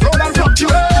 Make it roll and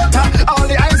fluctuate. All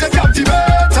the eyes are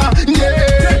captivate.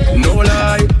 Yeah. No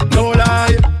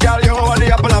lie. Girl, you hold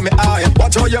the apple of my eye.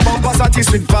 Watch how your bumper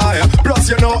satisfied fire. Plus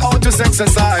you know how to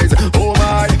exercise. Oh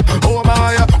my.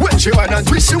 When she wanna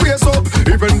twist she waist up.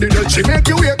 Even the dirt she make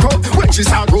you wake up. When she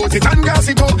start root it and gas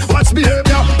it up. What's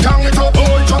behavior? Tongue it up,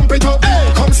 oh jump it up.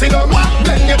 Hey, come sit down,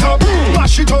 bend it up,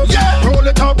 mash it up, yeah. Roll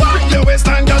it up, bring your waist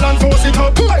and girl and force it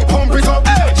up. Hey, pump it up,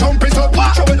 hey, jump it up.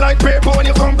 Show it like paper when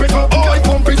you pump it up. Oh,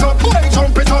 pump it up, hey,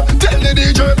 jump it up. Tell the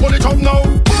DJ pull it up now.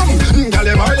 Boom, girl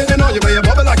you're boiling in you, but you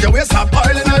bubble like your waist have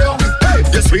oil in you. Hey,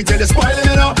 you're sweet till you're spoiling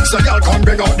in you. So y'all come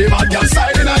bring out the bad girl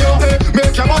side in you. Hey,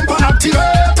 make your bumper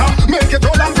activate. Make it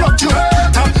roll and fluctuate.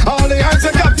 All the eyes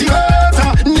are captivate.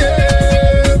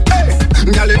 Yeah. Hey,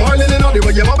 girl, you're boiling in all the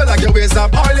way you bubble like you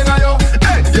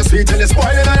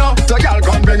in you. So girl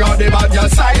come bring out the bad girl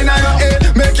side in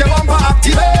you. Make your bumper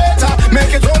activate.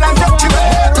 Make it roll and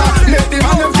fluctuate. Make the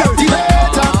man them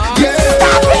captivate. Yeah.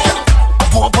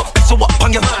 I want up, so up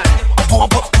on you. I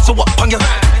want up, so up on you.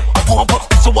 I want up,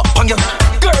 so up on you.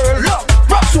 Girl, look,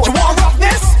 rock so you want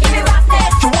roughness? Give me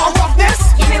roughness. You want roughness?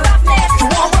 Give me roughness. You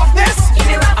want roughness? Give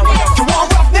me roughness. You want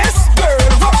roughness? Girl,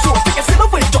 rock so take a sit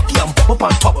up with jockey and pop up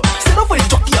on top. Sit up with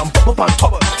jockey and pop up on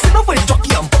top. Sit up with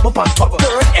jockey and pop up on top.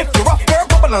 Girl, if you rough, girl,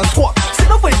 bubble and squat.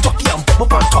 Sit up with jockey and pop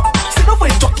up on top. Sit up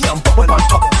with jockey and pop up on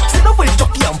top. Sit up with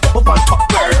jockey and pop up on top.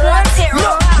 Girl,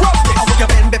 look, roughness. I want you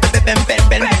bend, bend, bend, bend,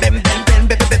 bend, bend, bend,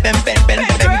 bend, bend, bend, bend, bend,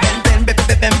 bend, bend,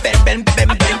 bend, bend, bend, bend,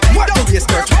 bend, bend. What do you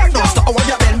skirt? No stop. I want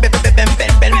you bend, bend, bend, bend,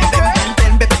 bend, bend,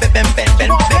 bend, bend, bend, bend,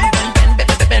 bend,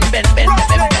 bend, bend, bend,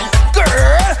 bend, bend.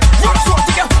 Girl, rock so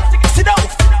take a sit down.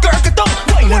 Girl, get down.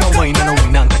 Wine and a wine and a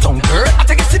wine and get down. Girl, I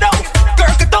take a sit down.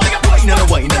 Girl, get down. Wine and a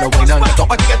wine and a wine and get down.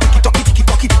 I take a tiki toki tiki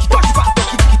toki tiki toki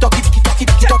toki tiki toki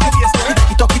tiki toki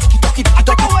tiki toki tiki toki tiki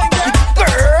toki.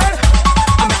 Girl,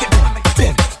 I make it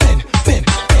bend, bend, bend,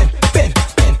 bend, bend,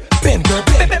 bend, bend, girl,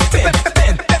 bend, bend,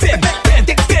 bend, bend, bend,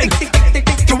 bend, bend.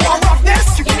 You want roughness?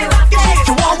 Give me roughness.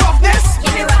 You want roughness?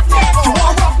 Give me roughness. You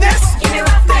want roughness? Give me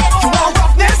roughness. You want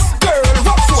roughness? Girl,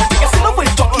 rock so take a sit up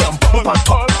with jockey and pop up on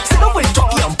top. Sit up with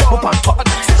jockey and pop up on top.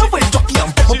 Sit up with jockey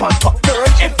and pop up on top. Girl,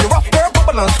 if you rough, girl,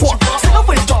 bubble and squat. Sit up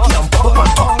with jockey and pop up on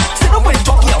top. Sit up with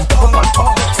jockey and pop up on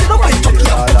top. Sit up with jockey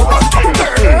and pop up on top.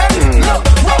 Girl,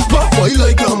 look, rock. Why you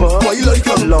like 'em? Why you like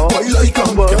 'em? Why you like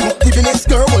 'em? Give me next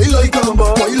girl. Why you like 'em?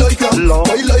 Why you like 'em?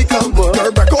 Why you like 'em?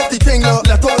 Girl, back off the thing, look.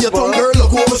 Let off your tongue, girl.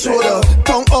 Look over shoulder.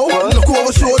 Tongue out, look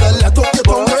over shoulder. Let off your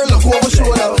tongue, girl. Look over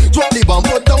shoulder. Drop the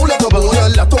bumper down like a boulder.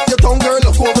 Let off your tongue, girl.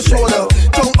 Look over shoulder.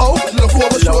 Tongue out, look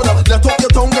over shoulder. Let off your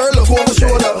tongue, girl. Look over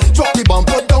shoulder. Drop the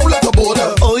bumper down like a boulder.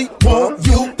 I want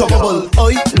you to bubble.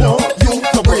 I want you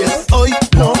to brace. I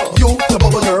want you to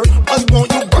bubble, girl. I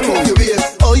want you back off your waist.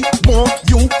 I want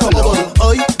you to bubble.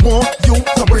 I want you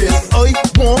to brace. I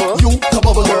want you to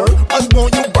bubble, girl. I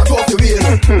want you back off your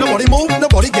waist. Nobody move,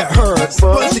 nobody get hurt.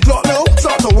 Punch the clock now,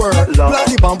 start to work. Plant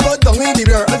the bumper down in the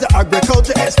air as an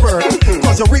agriculture expert.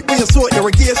 Cause you reap with your soil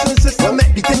irrigation system,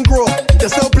 make the thing grow. You're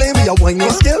still playing with your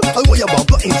whining skill. I want your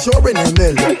bumper insuring the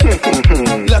mill.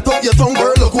 Let up your tongue,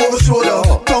 girl, look over shoulder.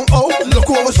 Tongue out, look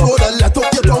over shoulder. Let up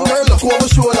your tongue, girl, look over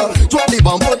shoulder. Drop the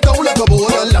bumper down like a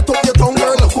boulder. Let up your tongue,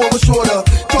 girl, look over shoulder.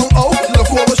 Tongue out,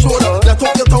 look over shoulder. Let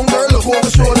up your tongue, girl, look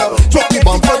over shoulder. Drop the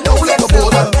bumper down like a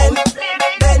boulder. Bend,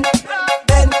 bend,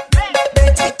 bend,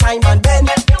 bend, take time and bend,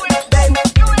 bend,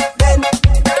 bend,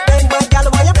 bend, my gal,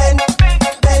 why you bend,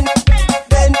 bend,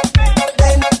 bend,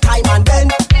 bend, time and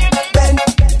bend, bend,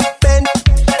 bend.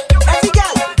 Every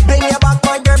gal, bend your back,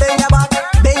 my girl, bend your back,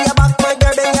 bend your back, my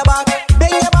girl, bend your back,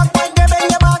 bend your back, my girl, bend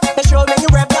your back. They show me you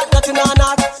rap that nothing or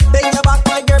not. Bend your back,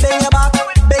 my girl, bend your back,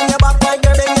 bend your back, my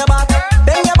girl, bend your back,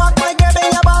 bend your back, my girl,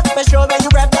 bend your back. They show me you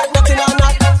rap that nothing or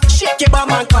not. Shake your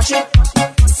bum and catch it.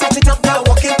 Set it up now,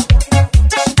 walk it.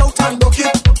 Dash it out and book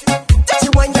it. Dash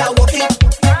it when you're walking.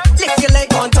 Lift your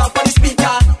leg on top of the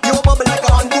speaker. You a bubble like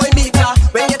a ongoing meter.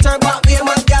 When you turn back, we a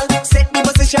man, girl. Set the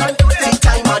position. Take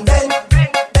time and bend,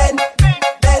 bend,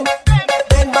 bend,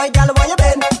 bend, my girl, why you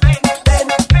bend, bend, bend,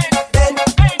 bend.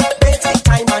 Take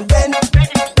time and bend,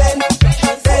 bend,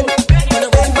 bend,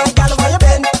 bend, my girl, why you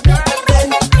bend,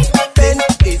 bend, bend.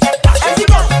 Every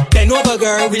girl, Bend over,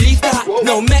 girl, release that.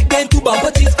 No make them to bumper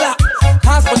cheese flat.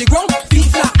 Hands on the ground, feet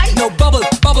flat. No bubble,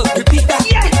 bubble, repeat that.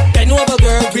 Bend over,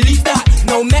 girl, release that.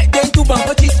 No make them to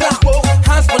bumper cheese flat.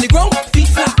 Hands on the ground, feet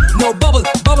flat. No bubble,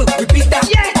 bubble, repeat that.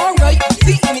 Alright,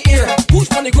 feet in the air,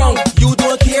 push on the ground. You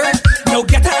don't care. No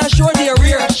get her and show the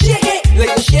rear. Shake it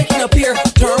like you're shaking up here.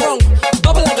 Turn around,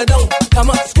 bubble like a down. Come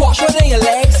on, squash her then your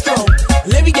legs strong.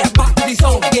 Let me get back to the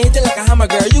song. You hit it like a hammer,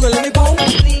 girl. You gonna let me pound?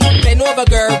 Bend over,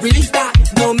 girl, release that.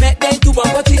 No make them to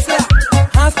bumper cheese flat.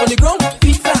 Hands on the ground,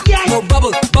 feet flat. No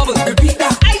bubble, bubble, repeat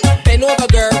that. Bend over,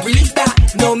 girl, release that.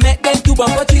 No make them to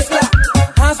bumper cheese flat.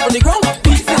 Hands on the ground,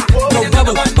 feet flat. No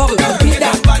bubble, bubble, repeat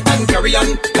that. And carry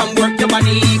on, come work your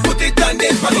money, put it on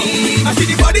this for me. I see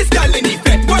the body's calling the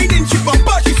vet, whining she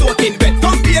bumper, she's soaking wet.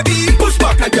 Come baby, push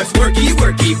back and just worky,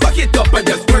 worky, back it up and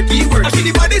just worky, worky. I see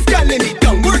the body's calling it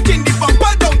down, working the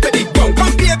bumper down to the ground.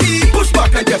 Come baby, push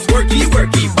back and just worky,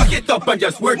 worky, back it up and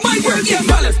just worky, worky.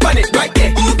 Balance pan it right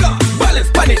there, oh God,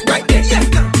 balance pan it right there, yes,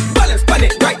 balance pan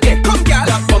it right there. Come girl,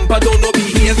 that bumper don't know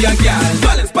behavior, girl.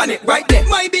 Balance pan it right there,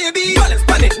 my baby, balance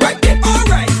pan it right there,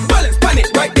 alright, balance pan it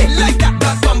right there, like that.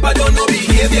 That bumper don't know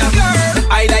behavior, girl.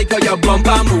 I like how your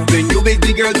bumper moving, you is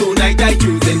the girl tonight I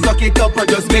choosing. Tuck it up and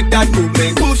just make that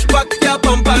movement. Push back your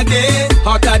bumper there,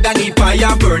 hotter than the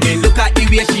fire burning. Look at the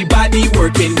way she body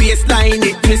working, waistline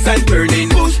it twist and turning.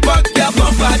 push back your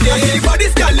bumper there.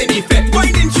 Everybody's calling effect.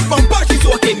 Winding she bumper, she's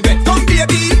walking wet. Come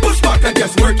baby, push back and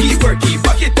just work it.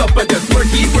 Back it up and just work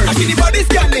it. I see the body's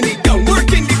calling it down.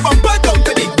 Working the bumper down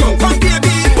to the ground. Come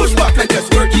baby, push back and just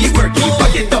work it.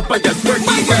 Back it up and just work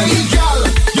it. Girl,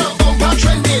 your bumper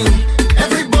trending.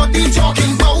 Everybody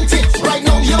talking about it. Right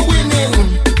now you're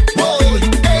winning. Whoa,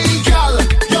 hey girl,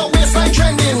 your waistline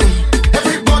trending.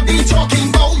 Everybody talking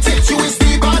about it. You is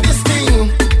the baddest thing.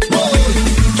 Whoa,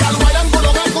 girl, why don't go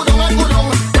down and go down and go down.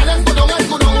 Why don't go down and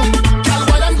go down. Girl,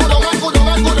 why don't go down and go down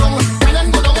and go down. Why don't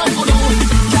go down and go down.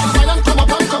 Girl, why don't come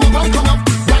up and come up and come up.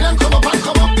 Why don't come up and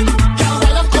come up. Girl,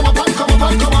 why don't come up and come up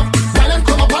and come up. Why don't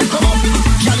come up and come up.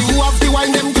 Girl, you have the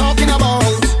wine them talking about.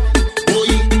 Boy,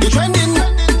 you trending.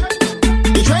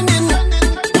 You trending.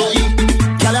 Boy,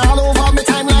 girl, all over my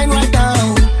timeline right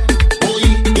now. Boy,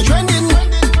 you trending.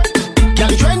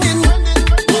 Girl, you trending.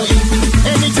 Boy,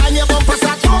 anytime your bumper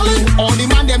start rolling, all the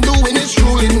man them doing is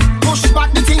trolling. Push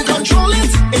back the thing, control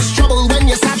it. It's trouble when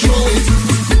you start throw it.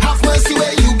 Have mercy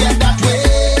where you get that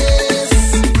waist.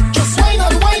 Just wine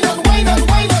on, wine on, wine on,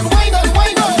 wine on, wine on,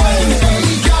 wine on.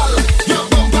 Hey, girl, your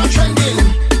bumper trending.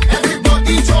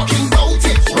 Everybody talking about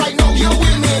it. Right now you're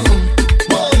winning.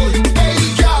 Whoa, hey,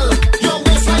 girl, your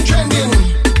waistline trending.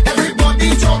 Everybody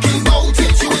talking about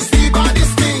it. You is the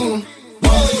baddest thing.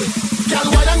 Whoa, girl,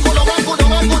 why don't go down and go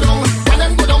down and go down. Why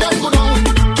don't go down and go down.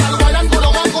 Girl, why don't go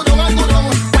down and go down and go down.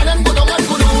 Why don't go down and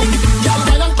go down. Girl,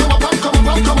 why don't come up and come up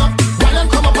and come up. Why don't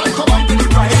come up and come up.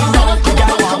 Why don't come up and come up and come up. Why don't come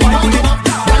up and come up.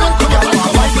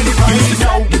 Right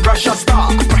now, the pressure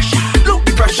start. Look,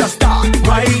 the pressure start.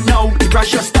 Right now, the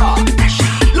pressure start.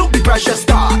 Look, the pressure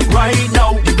start. Right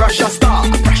now, the pressure start.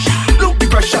 Look, the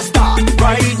pressure start.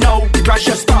 Right now, the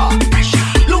pressure start.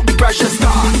 Look, the pressure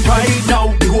start. Right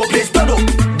now, the whole place turn up.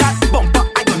 That bumper,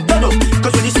 I done done up.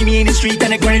 Cause when you see me in the street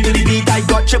and I grind to the beat, I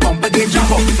got your bumper, get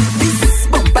jump up. This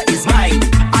bumper is mine.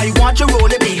 I want you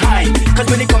roll it behind. Cause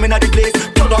when they come in at the place,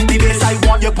 turn up the bass. I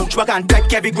want you push back and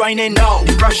take every grinding now.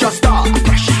 The pressure start.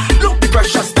 Look, the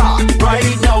pressure start.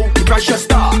 Right now, the pressure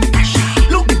start.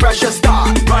 Look, the pressure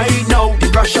start. Right now, the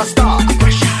pressure start.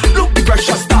 Look, the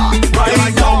pressure start.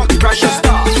 Right now, the pressure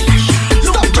start.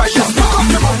 Look, the pressure start.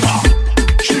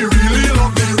 She really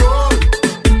love the road.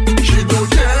 She don't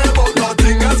care about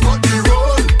nothing else but the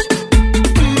road.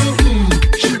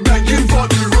 She begging for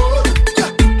the road.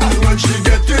 And when she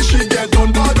get it, she get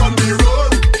done bad on the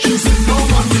road. She sit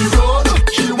down on the road.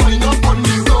 She wind up on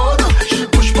the road. She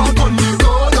push back on the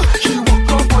road. She walk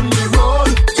up on the road.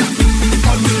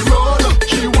 On the road.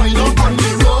 She wind up on the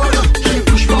road. She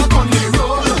push back on the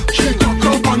road. She walk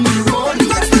up on the road.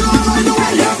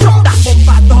 Drop that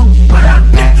bumper down,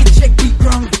 make it check the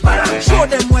ground. Show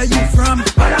them where you from.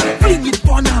 Fling it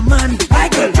on a man. I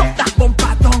can drop that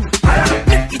bumper down,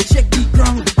 make it check the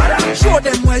ground. Show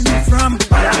them where you from.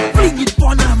 Fling it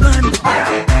on a man.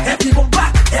 Every bumper,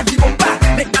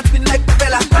 make that spin like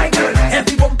propeller.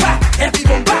 Every bumper,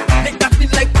 make that spin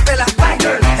like propeller.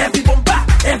 Every bumper,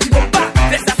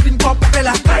 let's that spin pop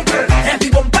propeller. Every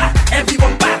bumper,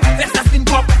 let's that spin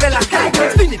pop propeller.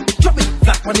 Spin it, drop it,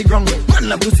 flat on the ground. Man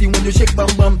love to see when you shake bum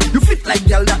bum. You fit like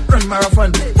girl that run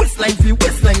marathon. Waistline feel,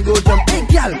 waistline go jump. Hey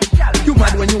girl, you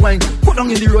mad when you whine. Go down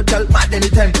in the road, girl, mad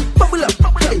anytime. Bubble up,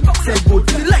 hey, say good.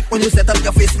 Feel like when you set up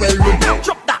your face well look.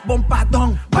 Drop that bumper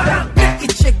down, make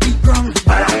it shake the ground.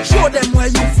 Show them where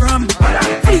you from.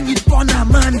 Fling it on a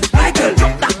man. I can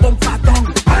drop that bumper down,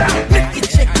 make it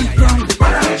shake the ground.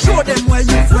 Show them where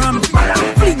you from.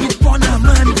 Fling it on a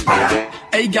man.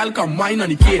 Hey gal, come wine on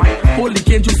the cane. Hold the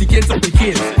cane, juice the cane, up the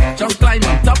cane. Just climb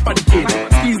on top of the cane.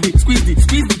 Squeeze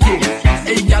the cane.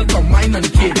 Hey gal, come wine on the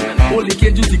cane. Hold the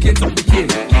cane, juice the cane, up the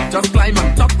cane. Just climb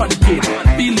on top of the cane.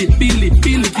 Feel the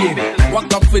cane.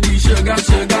 Walk up for the sugar.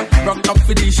 Rock up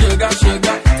for the sugar.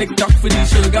 Tick tock for the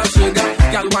sugar.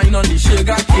 Gal, wine on the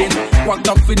sugar cane. Walk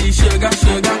up for the sugar.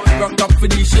 Rock up for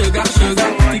the sugar.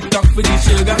 Tick tock for the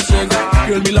sugar.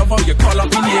 Girl, me love how you call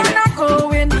up in here. We're not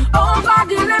going over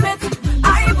the limit.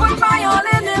 I put my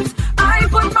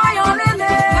all in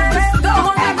it. Don't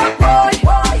hold me back, boy.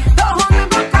 Don't hold me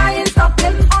back, I ain't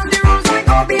stopping. On the rules I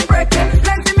go be breaking.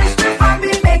 Plenty mischief I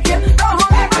be making. Don't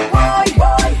hold me back,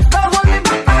 boy. Don't hold me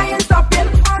back, I ain't stopping.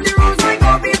 On the rules I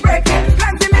go be breaking.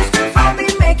 Plenty mischief I be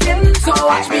making. So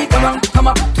watch me go down, come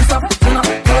up, twist up,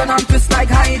 turn on, twist like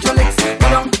hydraulics. Go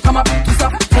down, come up, twist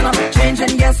up, turn up, change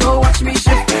and guess. So watch me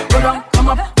shift. Go down, come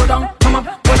up, go down, come up,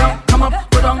 go down, come up,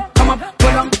 go down, come up, go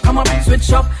down, come up,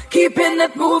 switch up, keeping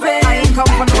it moving. I ain't come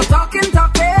for no talking,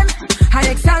 I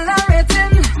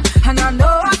accelerating, and I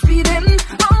know I'm speeding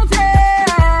out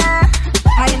there.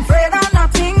 I ain't afraid of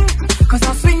nothing, cause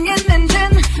I'm swinging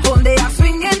engine, all day I'm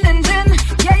swinging engine,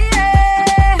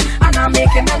 yeah, and I'm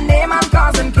making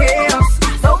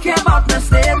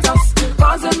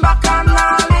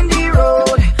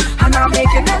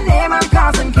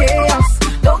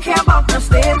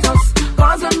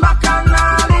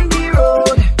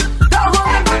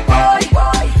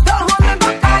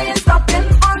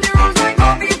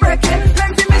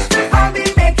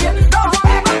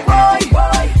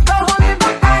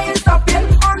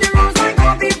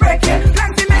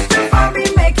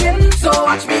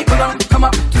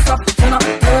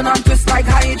turn on, twist like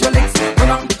hydraulics. Go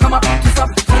down, come up, twist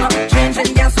up, turn up, change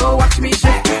and gas, so watch me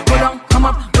shift. Go down, come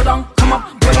up, go down, come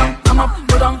up, go down, come up,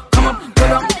 go down, come up, go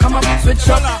down, come up, switch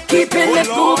up, keeping it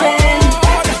moving.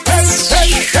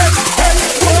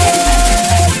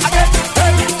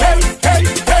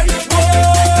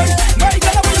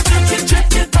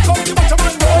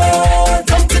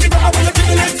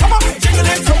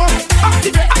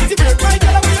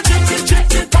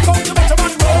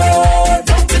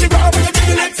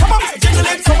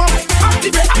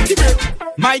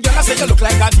 My girl, I say you look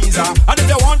like a teaser, and if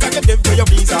you want, I can give you your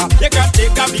visa. You can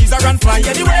take a visa and fly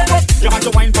anywhere, but you have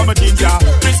to wine from a ginger.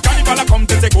 This carnival I come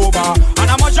to take over, and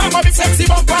I'm a jam of the sexy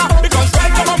bumper, because right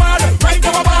now I'm mad, right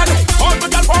now I'm mad. All my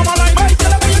girl form a line, my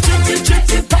girl, when you chip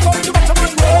it, talk out to better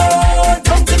man, roll.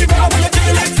 Come to the bar when you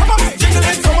jiggle it, come on,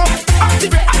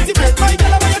 activate, my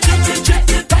girl, when you chip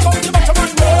it, talk out to better man,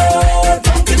 roll.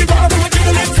 Come to the bar when you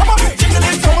jiggle it, come on,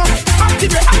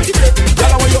 activate.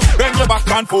 Girl, when you bend your back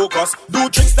and focus, do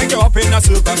tricks like you're up in a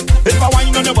circus. If I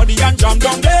whine on your body and jam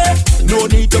down there, no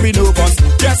need to be nervous.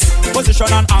 Just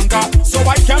position and anchor, so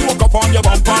I can walk up on your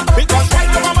bumper. Because right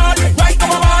now I'm mad, right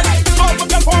now I'm mad. All my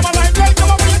girl form a line, right now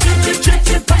I'm mad.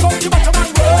 Chip, talk out your bottom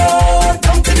and roll.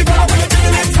 Down to the bar when you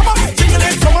jiggle it, come on,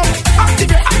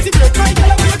 activate, my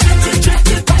girl when you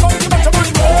chip, talk out your bottom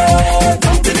and roll.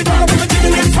 Down to the bar when you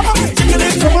jiggle it, come on,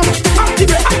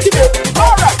 activate.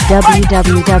 Alright.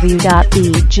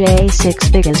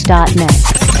 www.dj6figures.net.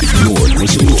 You're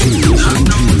listening to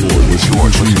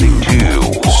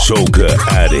Soca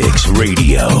Addicts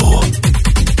Radio.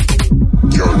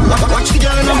 Watch the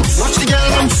gal, watch the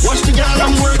gal, watch the gal,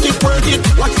 work it.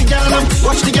 Watch the gal,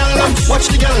 watch the gal, watch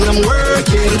the gal, I'm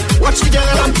working. Watch the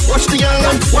gal, watch the gal,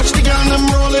 watch the gal, I'm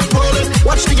roll it.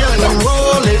 Watch the gal, I'm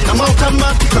rolling. I'm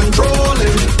automatic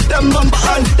controlling. Them bumper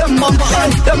on, fire. Them bumper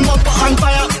on,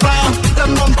 fire.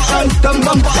 Them bumper on,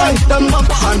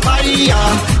 fire.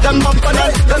 Them bumper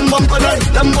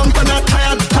not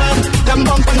tired. Them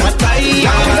bumper not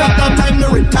tired. No time to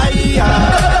retire.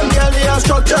 Them gal they are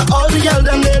structure, all the gal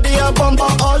them there they are bumper,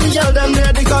 all the gal them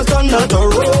there because under the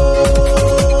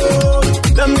road.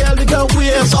 Them gal they got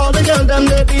waves, all the gal them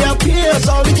there they are pierce,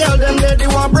 all the gal them there they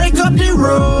want break up the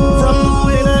road. From the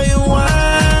way that you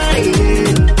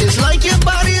whine, it's like your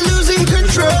body losing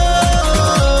control,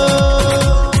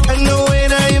 and the way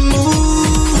that you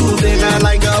move, they not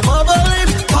like a bubbling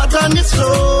pot on the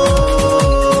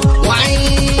stove.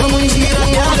 Whine,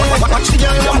 watch the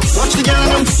gal, watch the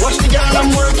gal, watch the gal,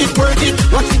 I'm work it.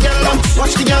 Watch the gal,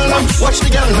 watch the gal, watch the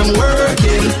gal, I'm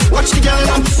working. Watch the gal,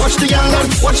 watch the gal,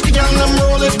 watch the gal, I'm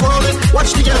roll it.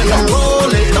 Watch the gal, I'm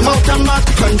rolling. I'm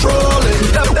automatic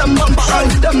controlling. Them bumper on,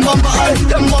 fire.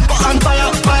 Them bumper on, fire.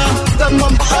 Them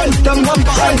bumper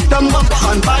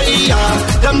on, fire.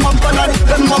 Them bumper not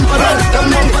tired.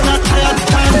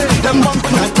 Them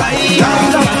bumper not tired.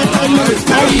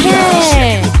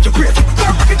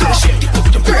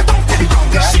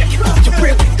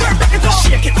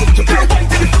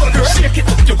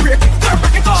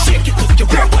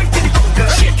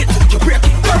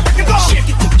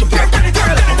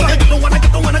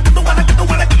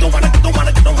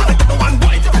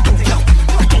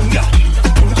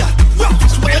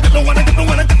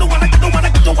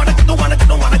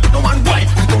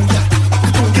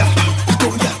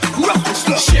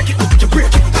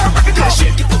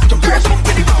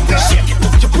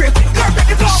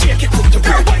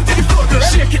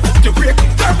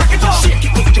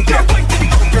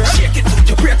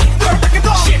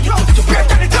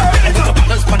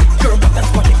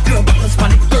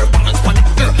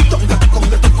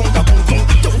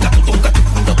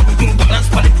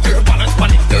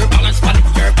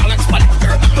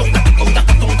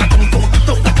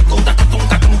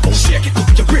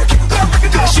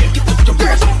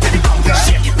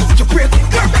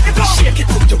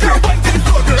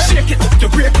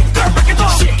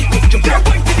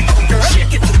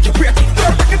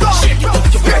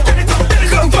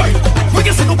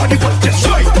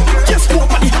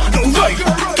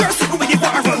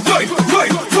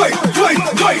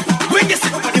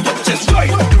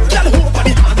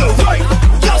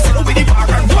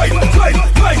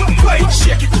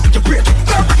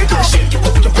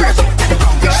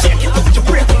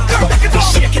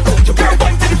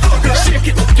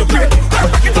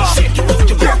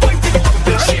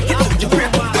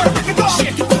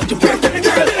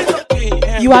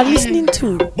 You are listening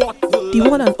to the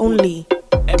one and only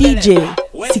DJ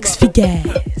Six Figures.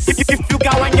 If you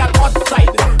got one girl outside,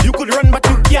 you could run but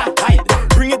you can't hide.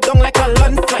 Bring it down like a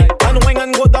landslide, and wing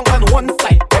and go down on one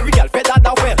side. Every girl fed that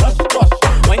way, hush.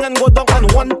 Wing and go down on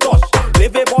one touch.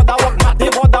 Live a border walk, mat a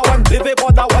border one, live a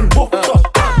border one, book touch.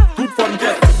 good fun.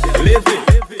 Live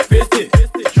it, face it,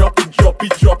 drop it, drop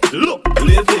it, drop it. Look,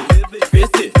 live it, face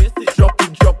it, drop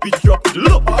it, drop it, drop it.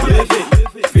 Look, live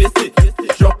it, face it,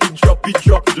 drop it, drop it,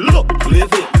 drop it. Look, live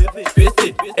it, face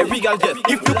it. Every girl just.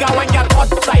 If you got one girl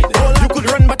outside, you could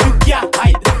run but you can't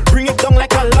hide. Bring it down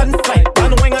like a landslide.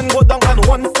 And wing and go down on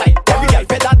one side. Every girl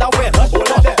better that way.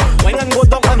 Wing and go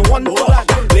down on one side.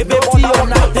 Live it on that one,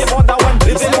 live on that one,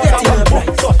 live it on that one.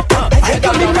 I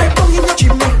come in right down in the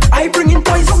chimney. I bring in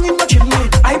toys on in the chimney.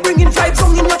 I bring in vibes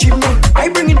on in the chimney. I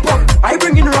bring in pop, I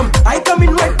bring in rum. I come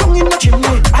in right down in the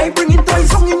chimney. I bring in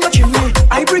toys on in the chimney.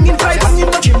 I bring in vibes on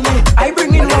in the chimney. I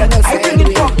bring in rum, I bring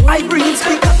in pop. I bring in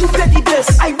speaker to petty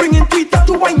this. I bring in tweeter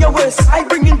to wine your waist. I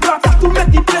bring in data to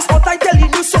make the place. But I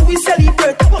telling you so we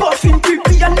celebrate. Puffing,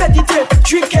 creepy and meditate.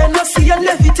 Drink Hennessy and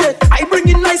levitate. I bring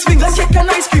in nice fingers, cake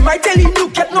and ice cream. I telling you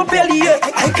get no belly yet.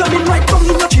 I come in right down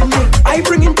in the chimney. I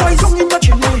bring in toys on in the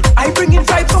chimney. I bring in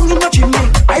vibes on in the chimney.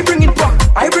 I bring in pop,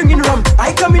 I bring in rum.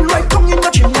 I come in right down in the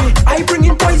chimney. I bring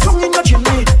in toys on in the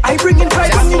chimney. I bring in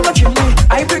vibes on in the chimney.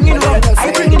 I bring in rum,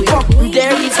 I bring in pop.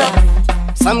 There is a.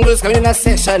 Some girls come in a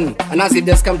session and as if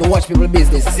they come to watch people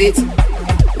business. See it?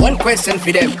 One question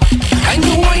for them. Can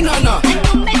you wine or not? Can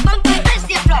you make bumper press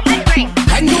your flop and bring?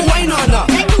 Can you wine or not?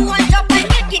 Can you wind up and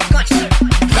make it gush?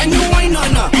 Can you wine or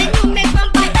not? Can you make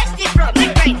bumper press your flop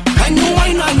and bring? Can you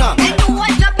wine or not? Can you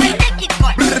wind up and make it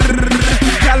gush?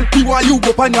 Girl, he want you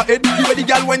go on your head. You the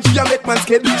girl when she a make man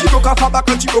scared. She broke off her back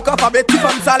and she broke off her bed.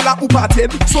 Tiffan Salah who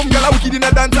parted. Some girl are wicked in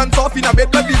a dance and soft in a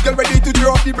bed. But this girl ready to tear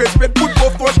off the breastplate. Put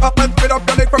both toes up and spread up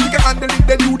your leg from you can handle it,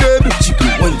 then you dead. Jiggle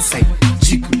one side,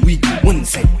 jiggle wiggle one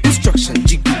side. Instruction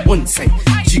jiggle one side,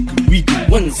 jiggle wiggle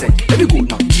one side. Let me go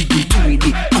now. Jiggle to it,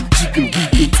 jiggle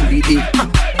wiggle to it,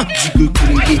 jiggle to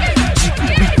it, jiggle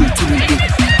wiggle to it.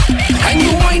 Can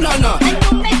you wine or not? Can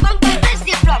you make bumper press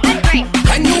your flop and bring?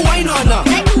 Can you wine or not?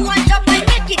 Can you wind up and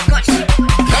make it gush?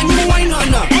 Can you wine or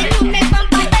not? Can you make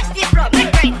bumper press your flop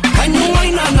and bring? Can you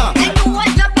wine or not? Can you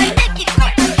wind up and make it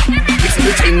gush? Listen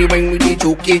to Chinese wine with it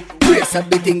okay. Brace up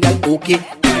the thing that okay.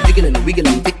 Jiggle and wiggle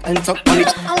and tick and tuck on it.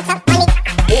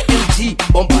 OMG,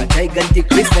 bumper gigantic.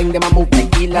 Waistline them a move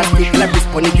like elastic. Like this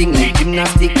funny thing like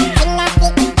gymnastic.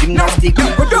 Gymnastic.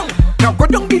 Now go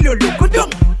down below, go down.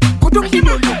 Go down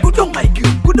below, go down, my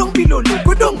girl. Go down below,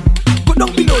 go down. Go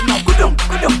down below now, go down,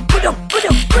 go down, go down, go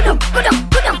down, go down, go down,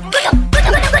 go down, go down, go down.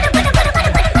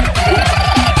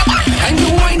 Can you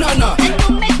wine or not? Can you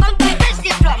make bumper press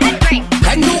your flop and bring?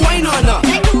 Can you wine or not?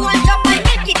 Can you wind up and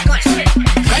make it gush?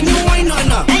 Can you wine or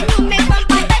not? Can you make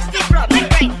bumper press your flop and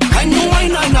bring? Can you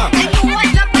wine or not? Can you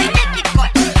wind up and make it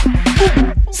gush?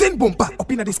 Send bumper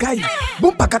up in the sky.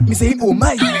 Bumper got me saying oh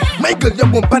my. My girl your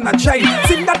bumper not shine.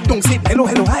 Send that down say hello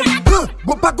hello hi.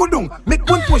 Bumper go down. Make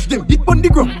one push them deep on the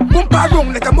ground. Bumper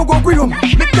wrong like a mogo grill.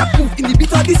 Make that move in the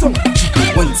beat of the song.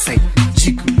 Jiggle one side,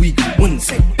 jiggle wiggle one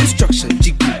side. Instruction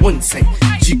jiggle one side,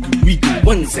 jiggle wiggle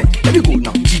one side. Let me go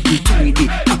now. Jiggle to it, jiggle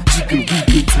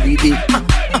wiggle to it,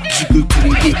 jiggle to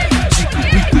it, jiggle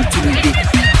wiggle to it.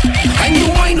 Can you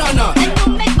wine or not? Can you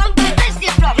make bumper press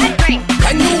your flop and bring?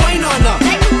 Can you wine or not?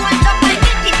 Can you wind up and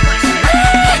make it gush?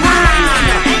 Can you wine or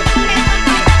not? Can you make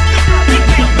bumper press your flop and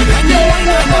bring? Can you wine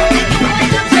or not? Can you wind up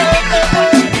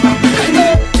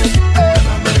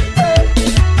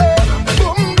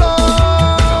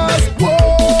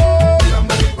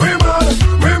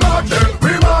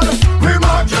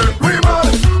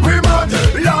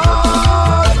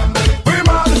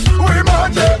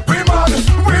make it gush?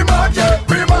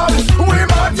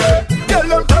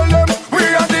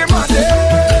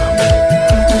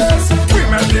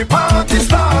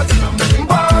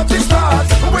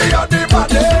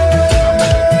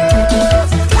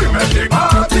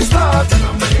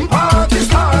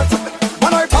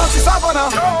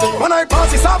 When I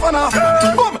pass the savannah,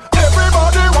 boom,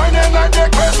 everybody whining like they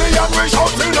crazy and we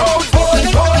shouting out, boy,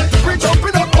 boy, we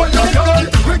jumping up, boy, boy, boy,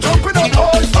 we jumping up,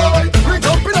 boy, boy, we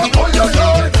jumping up, boy, boy, boy,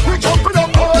 we jumping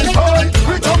up, boy, boy,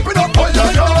 we jumping up, boy,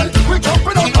 boy, boy, we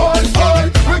jumping up, boy,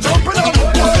 boy, we jumping up,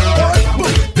 boy, boy.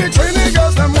 Boom, the trainee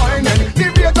girls them whining, the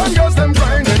Vietnam girls them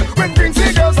grinding, when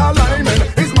Princey girls are liming,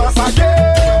 it's mass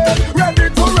again, ready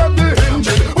to rev the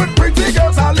engine, when pretty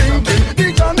girls are linking,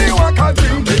 the Johnny Walker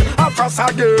drinking, fast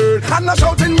again, and I'm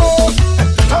shouting more.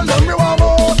 Tell them we want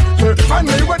more. Find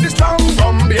me where this song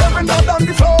from. The heaven down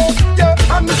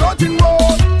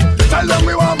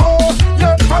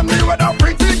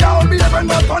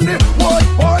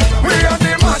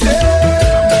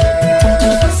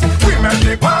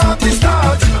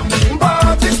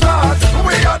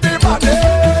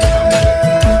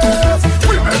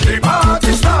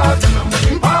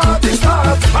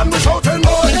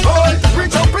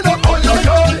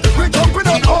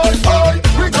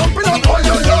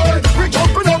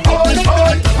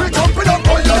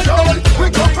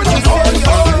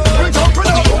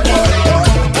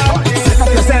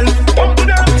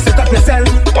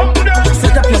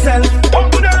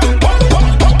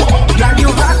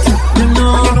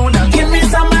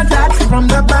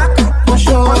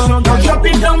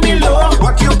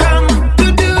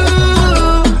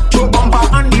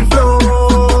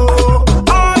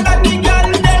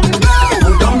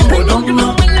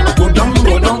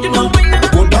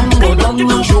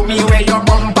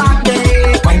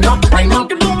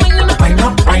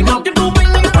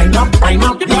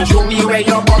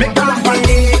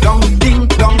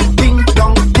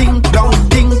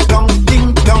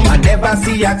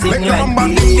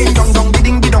ding dong dong,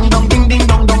 ding ding dong dong, ding ding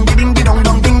dong dong, ding ding dong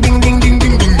dong, ding ding ding ding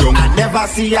ding ding dong. I never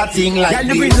see a thing like this. Girl,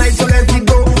 the green light, so let it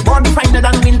go. Body finer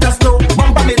than winter snow.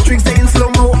 Bumper matrix in slow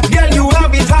mo. Girl, you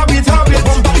have it, have it, have it.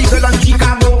 Bumper people and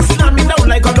Chicago. Slam me down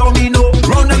like a domino.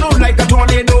 Round and round like a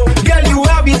tornado. Girl, you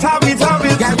have it, have it, have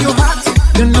it. Girl, you hot,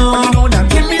 you know that.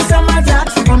 Give me some of that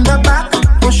from the back,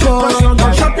 for sure. Don't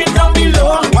chop it down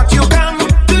below. What you come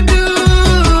to do?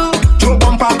 Throw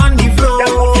bumper on the floor.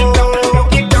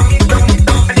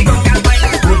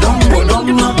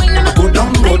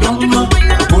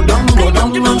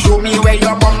 Show me where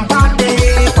your bumper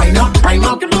day. Wine up, wine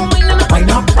up, wine up, wine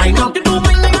up, wine up,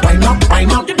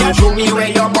 wine up. Yeah, show me where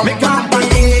your bumper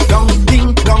day. Dong,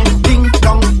 ding, dong, ding,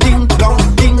 dong, ding, dong,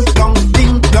 ding, dong,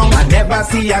 ding, dong. I never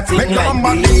see a thing like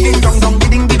this. Ding, dong, dong,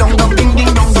 ding, dong, dong, ding,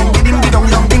 ding, dong, dong, ding, dong,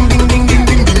 dong, ding, ding, ding, ding,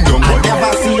 ding, ding, dong. I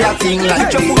never see a thing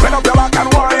like this. Put your foot up your back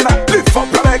and wine. Lift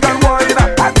up your leg and wine.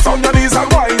 Hands on your knees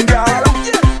and wine, girl.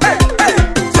 Hey, hey,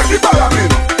 take the ball of me.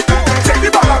 Take the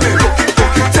ball of me. Look it,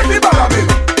 take the ball of me.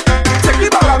 Take the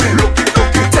ball of me. Look it,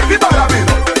 take the ball of me.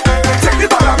 Take the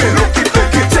ball of me. Look it,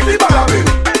 take the ball of me.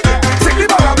 Take the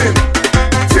ball of me.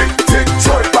 Tick, tick,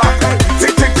 throw it back.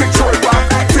 Tick, tick, tick, throw it back.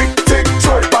 Tick, tick,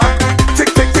 throw it back. Tick,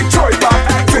 tick, tick, throw it back.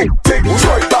 Tick, tick,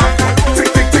 throw it back. Tick,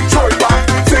 tick, tick, throw it back.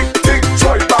 Tick, tick,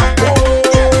 throw it back. Oh,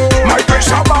 my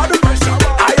pressure bad.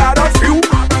 I had a few.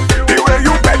 The way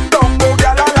you bend down, oh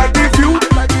girl, I like the view.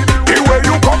 The way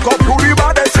you cock up to the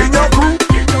baddest in your crew.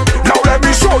 Now let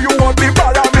me show you what the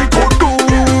ball of me could do.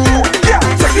 Yeah,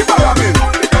 take the ball of me.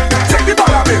 Take the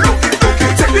ball of me. Look it,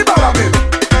 take the ball of me.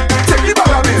 Take the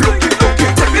ball of me. Look it,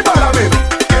 take the ball of me.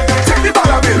 Take the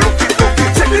ball of me. Look it,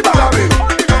 take the ball of me.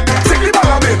 Take the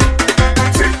ball of me.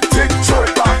 Tick, tick, throw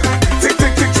it back. Tick,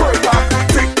 tick, tick, throw it back.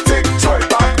 Tick, tick, throw it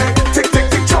back. Tick, tick,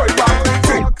 tick, throw it back.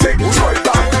 Tick, tick, throw it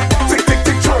back. Tick, tick,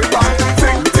 tick, throw it back.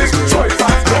 Tick, tick, throw it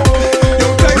back.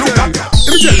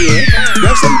 Let me tell you, there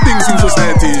are some things in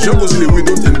society, generally we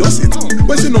don't endorse it.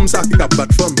 But you know, I'm pick up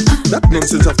bad fun. That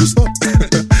nonsense have to stop.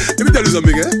 Let me tell you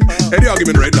something, Any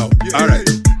argument right now? Alright,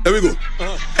 there we go.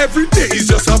 Every day is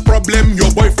just a problem,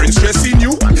 your boyfriend stressing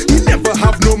you. He never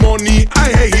have no money, I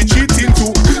hear he cheating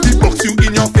too. He box you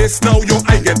in your face, now your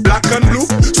eye get black and blue.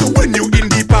 So when you in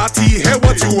the party, hear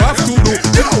what you have to do.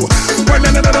 Yo, when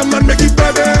another man make it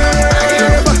burn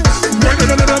him. When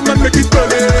another man make it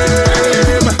burn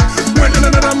him. When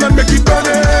another man make it burn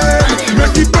him.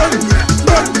 Make it burn,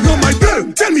 burn. No, my girl,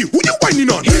 tell me, who you whining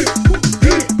on? Who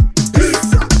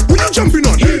you jumping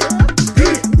on? Who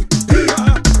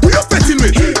you betting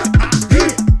with?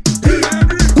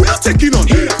 Who you taking on?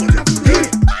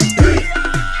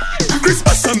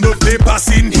 Christmas and birthday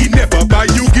passing, he never buy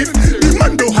you gift. The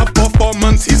man don't have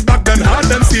performance, he's back and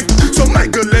hard and stiff. So my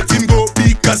girl, let him go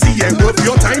because he ain't worth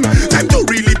your time. Time to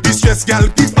really be stressed, gal.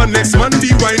 Give a next man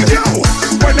the wine. Yo,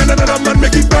 when another man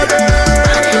make it burn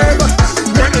him.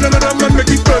 When another man make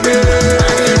it burn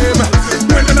him.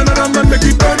 When another man make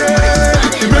it burn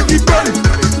him. Make it burn,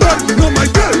 burn. No, my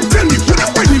girl, tell me, who you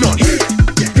whining on?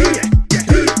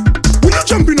 Who you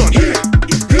jumping on? Who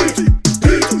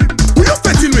you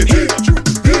betting with?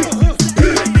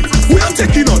 Who you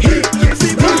taking on?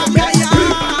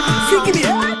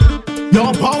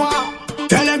 Your power,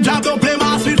 tell them Jack don't play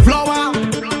my sweet flower.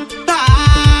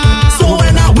 So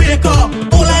when I wake up,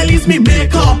 all I leave me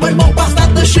make up. When my past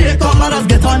start to shake up, others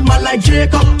get on man like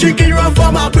Jacob. Drinking rum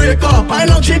from a breakup. I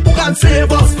love chick who can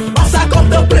save us. As I come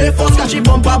to play first, cause she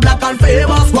bumper black and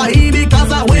famous. Why?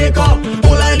 Because I wake up,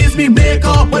 all I leave me make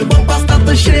up. When bumper start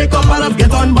to shake up, others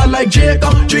get on man like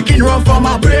Jacob. Drinking rum from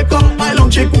a breakup. I love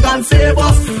chick who can save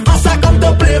us. As I come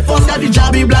to play first, cause the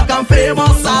job be black and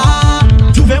famous.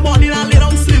 Juve morning and lay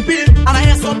down sleeping, and I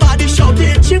hear somebody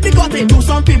shouting, "Chief, they got it, do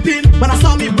some peeping." When I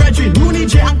saw me brethren, Rooney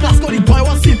J and Glasgow, the boy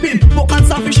was sipping. Poke and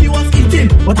selfish he was eating,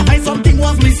 but I find something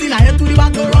was missing. I head to the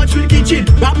back door, run through the kitchen,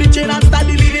 grab me chain and start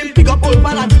the leading. Pick up old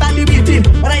man and start the beating.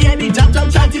 When I hear the jump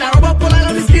chanting, I rub up all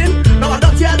on the skin. Now I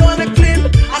don't hear I don't wanna clean,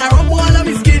 and I rub all on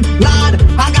my skin. Lad,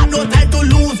 I got no time to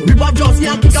lose. Rip up Josie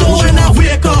and kick out. So when I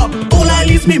wake up, all I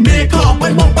leave me make up.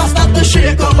 When bumper start to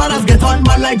shake up, others get on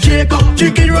man like Jacob.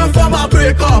 Drinking rum from a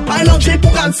breakup. I love chick who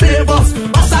can save us.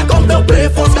 As I come to play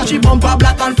first, cause she bumper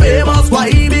black and famous.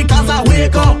 Why? Because I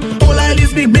wake up, all I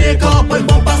leave me make up. When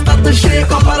bumper start to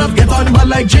shake up, others get on man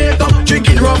like Jacob.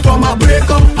 Drinking rum from a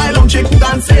breakup. I love chick who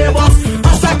can save us.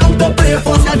 As I come to play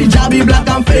first, cause the job be black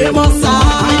and famous.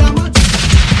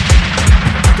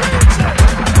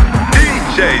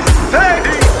 DJ, say,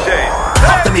 DJ,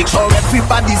 after me make sure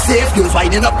everybody's safe. Girls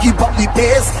winding up, keep up the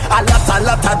pace. A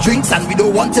lot of drinks and we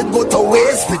don't want it go to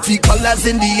waste. Pretty colors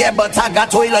in the air, but I got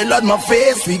oil on my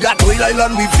face. We got oil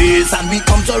on we face and we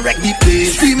come to wreck the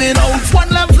place. Screaming out, one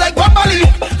love like Wambali.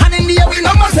 And in the air we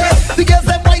know myself. The girls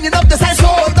that winding up the side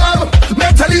slow down.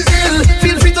 Mentally ill,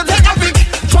 feel free to take a pic.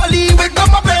 Trolley with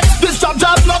number plate. This job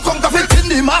not come to fit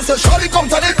in the master. Surely come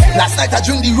to it. Last night I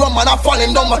drink the rum and I'm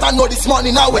falling down, but I know this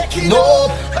morning I'm waking up.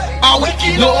 I'm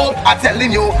waking up. I'm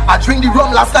telling you, I drink the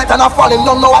rum last night and I'm falling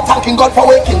down. Now I'm thanking God for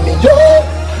waking me up.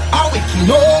 I'm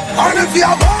waking up. And if you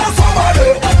have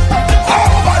somebody,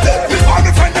 over there, before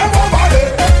the friend them over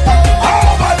there,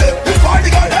 over there, before the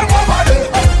girl them over there,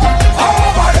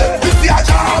 over there, if you have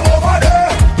job over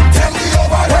there, tell me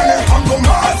over there. When it come to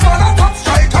Mars, man, I'm top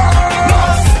striker.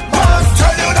 Mars,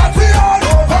 tell you that we all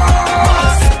over.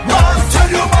 Mars, tell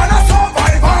you man, a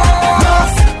survivor.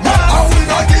 Mars, and we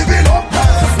not giving up.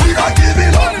 We not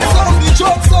giving up.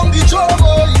 Some the job,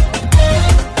 boy.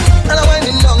 And I'm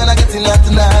winding down and I'm getting out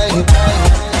tonight.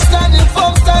 Standing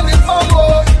firm,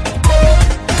 boy.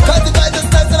 Cause the guys just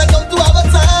start and I come to have a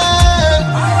time.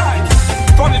 Alright,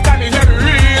 from the time you hear me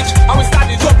reach, I will start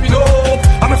jumping up.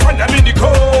 I'm a friend, I'm in the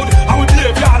code. I will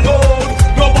leave you alone.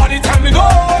 Nobody tell me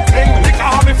nothing. They can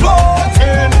have me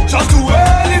floating. Just do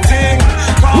anything.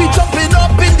 We jumping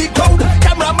up in the crowd.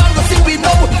 Cameraman will see we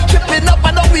know. Tripping up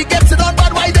and up we get it on.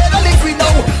 But why they don't leave we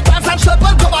know. Pants and shirt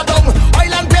will cover down.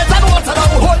 Oil and paint and water down.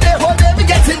 Hold day, we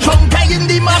getting drunk. Guy in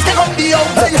the mask, they come the out.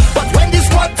 But when this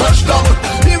squad touch down,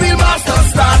 the real master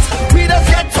starts. We just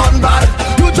get on bad.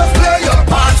 You just play your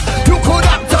part. You could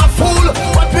act a fool,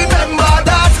 but remember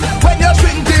that when you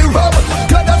drink the rum,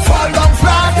 you just fall down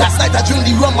flat. Last night I drink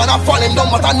the rum and I'm falling down,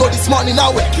 but I know this morning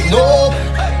I'm waking up.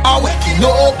 I'm waking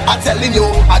up. I'm telling you,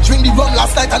 I drink the rum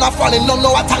last night and I'm falling down.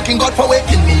 Now I'm thanking God for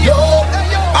waking me up.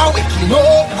 I'm waking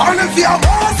up. And if you have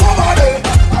over there,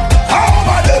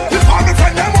 over there, before the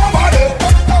friend them over there,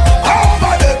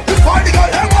 over there, before the girl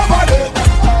them over there,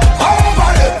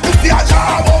 over there, if you have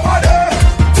job over there,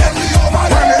 tell me over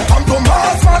there. When it come to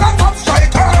Mars, man, I'm top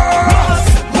striker.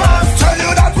 Mars, tell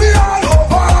you that we all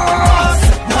over.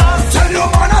 Mars, tell you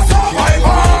man, a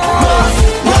survivor.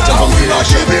 Mars, we not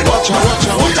giving up.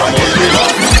 We not giving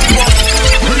up.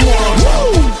 We want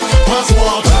pass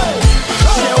water.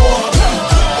 Share water.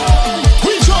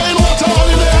 We trying water all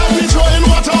in the air. We trying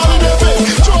water all in the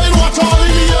face. Trying water all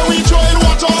in the air. We trying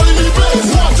water all in the place.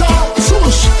 Water,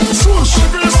 swoosh, swoosh,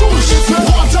 swoosh.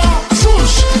 Water,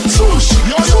 swoosh, swoosh,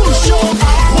 swoosh.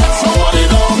 Wet somebody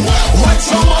down. Wet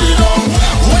somebody down.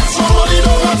 Wet somebody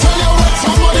down. I tell you, wet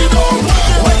somebody down.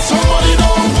 Wet somebody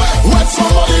down. Wet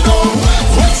somebody down.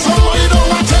 Wet somebody down.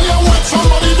 I tell you, wet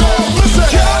somebody down. Listen,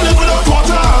 can't live without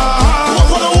water. What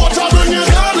for the water bring you?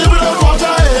 Can't live without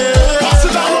water. Pass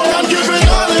it around and give it.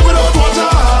 Can't live without water.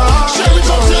 Share it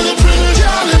up till it bring it.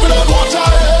 Can't live without water.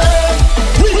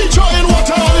 We trying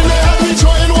water all in the head. We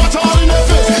trying water all in the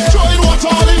face. Trying water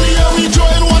all in the air. We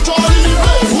trying water all in the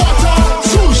place. Water,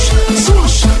 swoosh,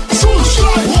 swoosh, swoosh.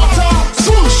 Water,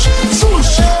 swoosh,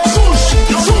 swoosh, swoosh,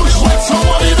 swoosh. Wet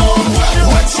somebody down.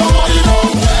 Wet somebody down.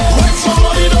 Wet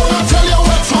somebody down. I tell you,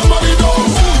 wet somebody down.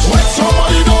 Wet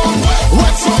somebody down.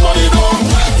 Wet somebody down.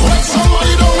 Wet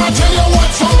somebody down. I tell you,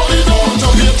 wet somebody down.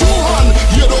 Jump here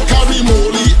 200. You don't carry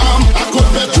molly arm. I could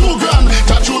bet $2,000.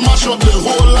 That you mash up the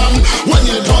whole land. When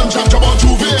you're done, chat about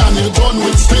Juve and you're done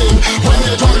with stain. When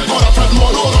you're done, got a fat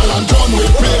monoral and done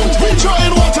with paint. We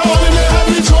trying water all in the head.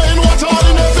 We trying water all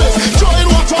in the face. Trying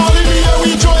water all in the air.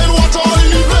 We trying water all in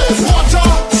the place. Water,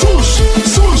 swoosh,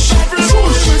 swoosh,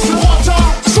 swoosh. Water,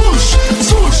 swoosh,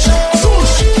 swoosh,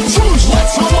 swoosh, swoosh. Wet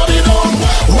somebody down.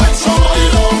 Wet somebody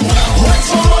down. Wet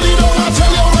somebody down. I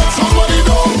tell you, wet somebody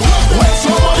down. Wet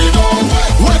somebody down.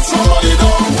 Wet somebody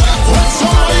down. Wet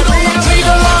somebody down. I tell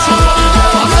you, wet somebody down.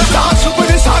 I'm a dance with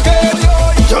this again.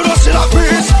 You don't see that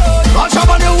breeze. I'll jump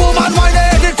on the woman while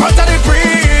they in front of the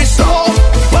priest. So,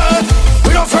 but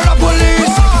we don't fear the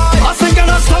police. I think I'm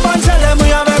not stop and tell them we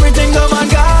have everything the man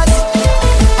got.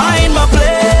 I in my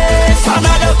place, I'm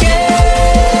not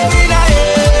okay in a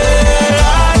head.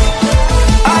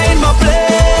 I in my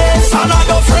place, I'm not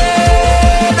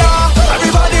afraid.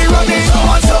 Everybody running, so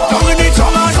and so. Down in the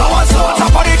tongue, so and so.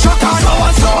 Top of the truck, so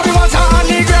and so. The water on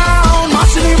the ground,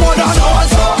 massing the mud, so and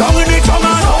so. Down in the tongue,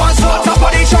 so and so. Top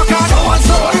of the truck, so and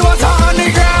so. The water on the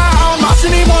ground,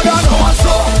 massing the mud, so and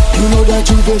so. You know that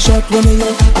you get shot when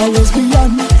you're a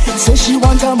lesbian. Say she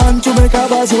want a man to make her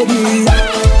buzz obedient.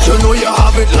 You know you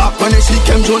have it locked when you see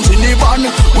Kim Jones in the van.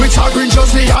 With her green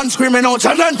jersey and screaming out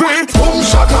and then breathe. Boom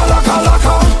shaka laka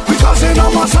laka, because in a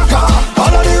massacre.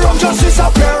 All of the rum just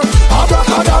disappear.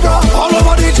 Abracadabra, all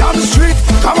over the jam street.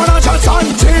 Come on and just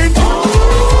hunting.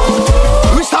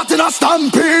 We start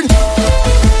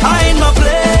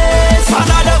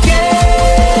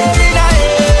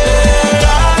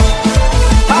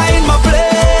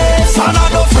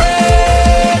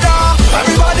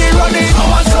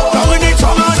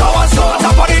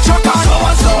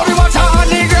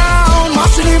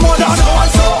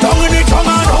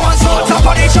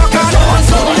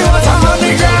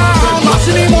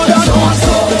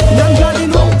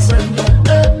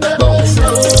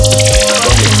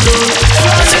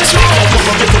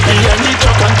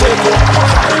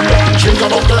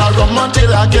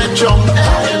get drunk.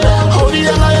 How the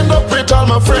hell I end up with all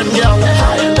my friend, girl?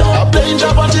 I playing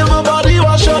job until my body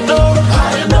was shut down.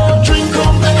 Drink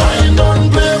up, I ain't done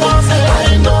play bass.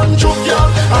 I ain't done joke, girl.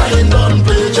 I ain't done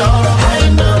play job. I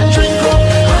ain't done drink up,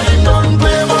 I ain't done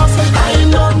play bass. I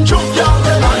ain't done joke, girl.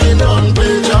 I ain't done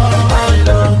play job. I ain't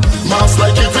done mass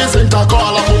like if it's in a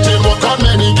call. I put in work on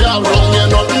many girl. Wrong, you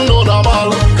nothing know them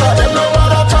all. Cause them know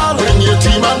what at all. Bring your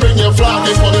team and bring your flag.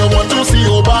 If they want to see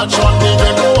you bad shot, they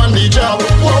can go on the job.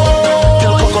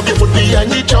 Girl, cock up your foot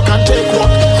behind the truck and take walk.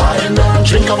 I ain't done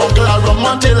drink a bottle of rum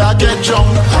until I get drunk.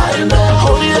 I ain't done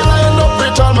how the hell I end up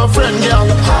with all my friend, girl?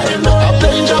 I ain't done I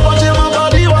playing job until my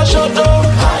body was shut down.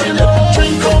 I ain't done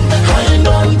drink up, I ain't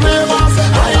done play bass.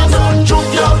 I ain't done joke,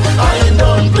 girl. I ain't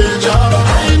done play job.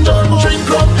 I ain't done drink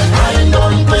up, I ain't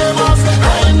done play bass.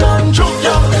 I ain't done joke,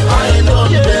 girl. I ain't done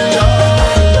play job.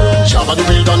 Shabba the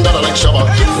wheel done better like Shabba.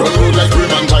 Front road like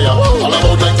rim and tire. All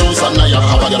about like Toast and Naya.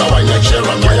 Have a girl a wine like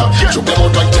Sharon Maya. Choke them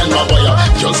out like 10 wire.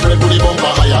 Just spread booty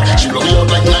bumper higher. She blow me out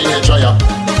like 9 hair dryer.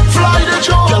 Fly the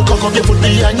joke. Girl, cock up your foot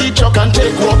behind the truck and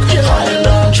take walk.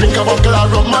 Drink a bottle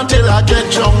of rum until I get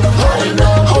drunk.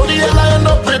 How the hell I end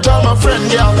up with all my friend,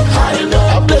 girl?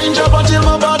 I playing job until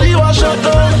my body was shut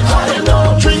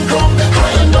down. Drink rum, I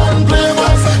ain't done play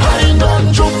bass. I ain't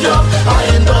done joke, girl. I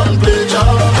ain't done play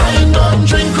job. I ain't done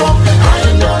drink rum. I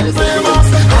ain't done play bass.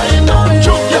 I ain't done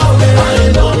joke, girl. I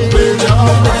ain't done play job.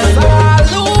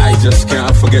 I just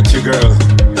can't forget you, girl.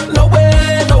 No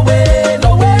way, no way,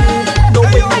 no way, no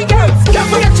way. Hey girl, can't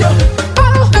forget you.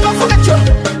 I'll never forget you.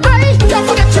 I can't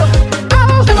forget you.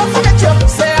 I'll never forget you.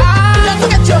 Say I can't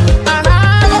forget you, and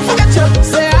I never forget you.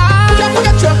 Say I can't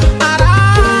forget you, and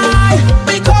I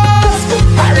because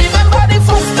I remember the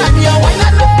first time you went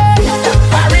on me.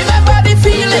 I remember the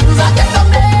feelings I get on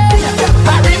me.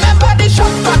 I remember the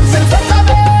shotguns in front of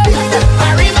me.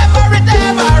 I remember it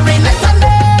every night and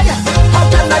day. How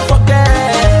can I forget?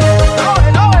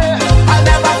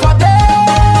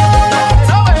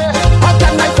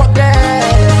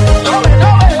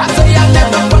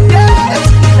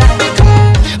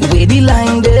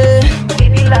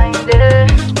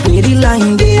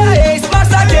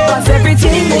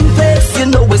 Everything in place, you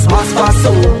know it's mass fast.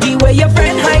 So the way your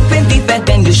friend hyping the event,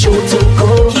 then the show to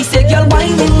go. He said, "Girl,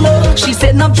 whining low." She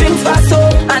said, "No drink fast, so."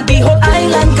 And the whole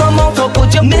island come out. How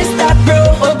could you miss that, bro?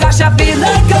 Oh gosh, I feel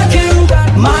like a king.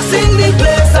 Mass in the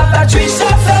place after 3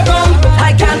 shots of rum.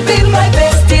 I can't feel my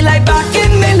face till I back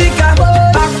in Milica.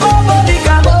 Back for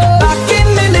Monica, back in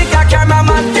Milica.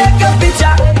 Cameraman, take a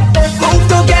picture. Move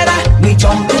together, we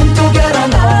jump in together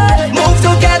now. Move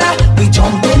together, we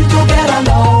jump in together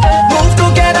now. Move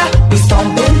together, we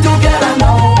stomping together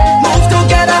now. Move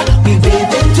together, we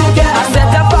waving together. I said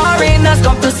the foreigners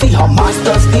come to see how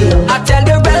masters feel.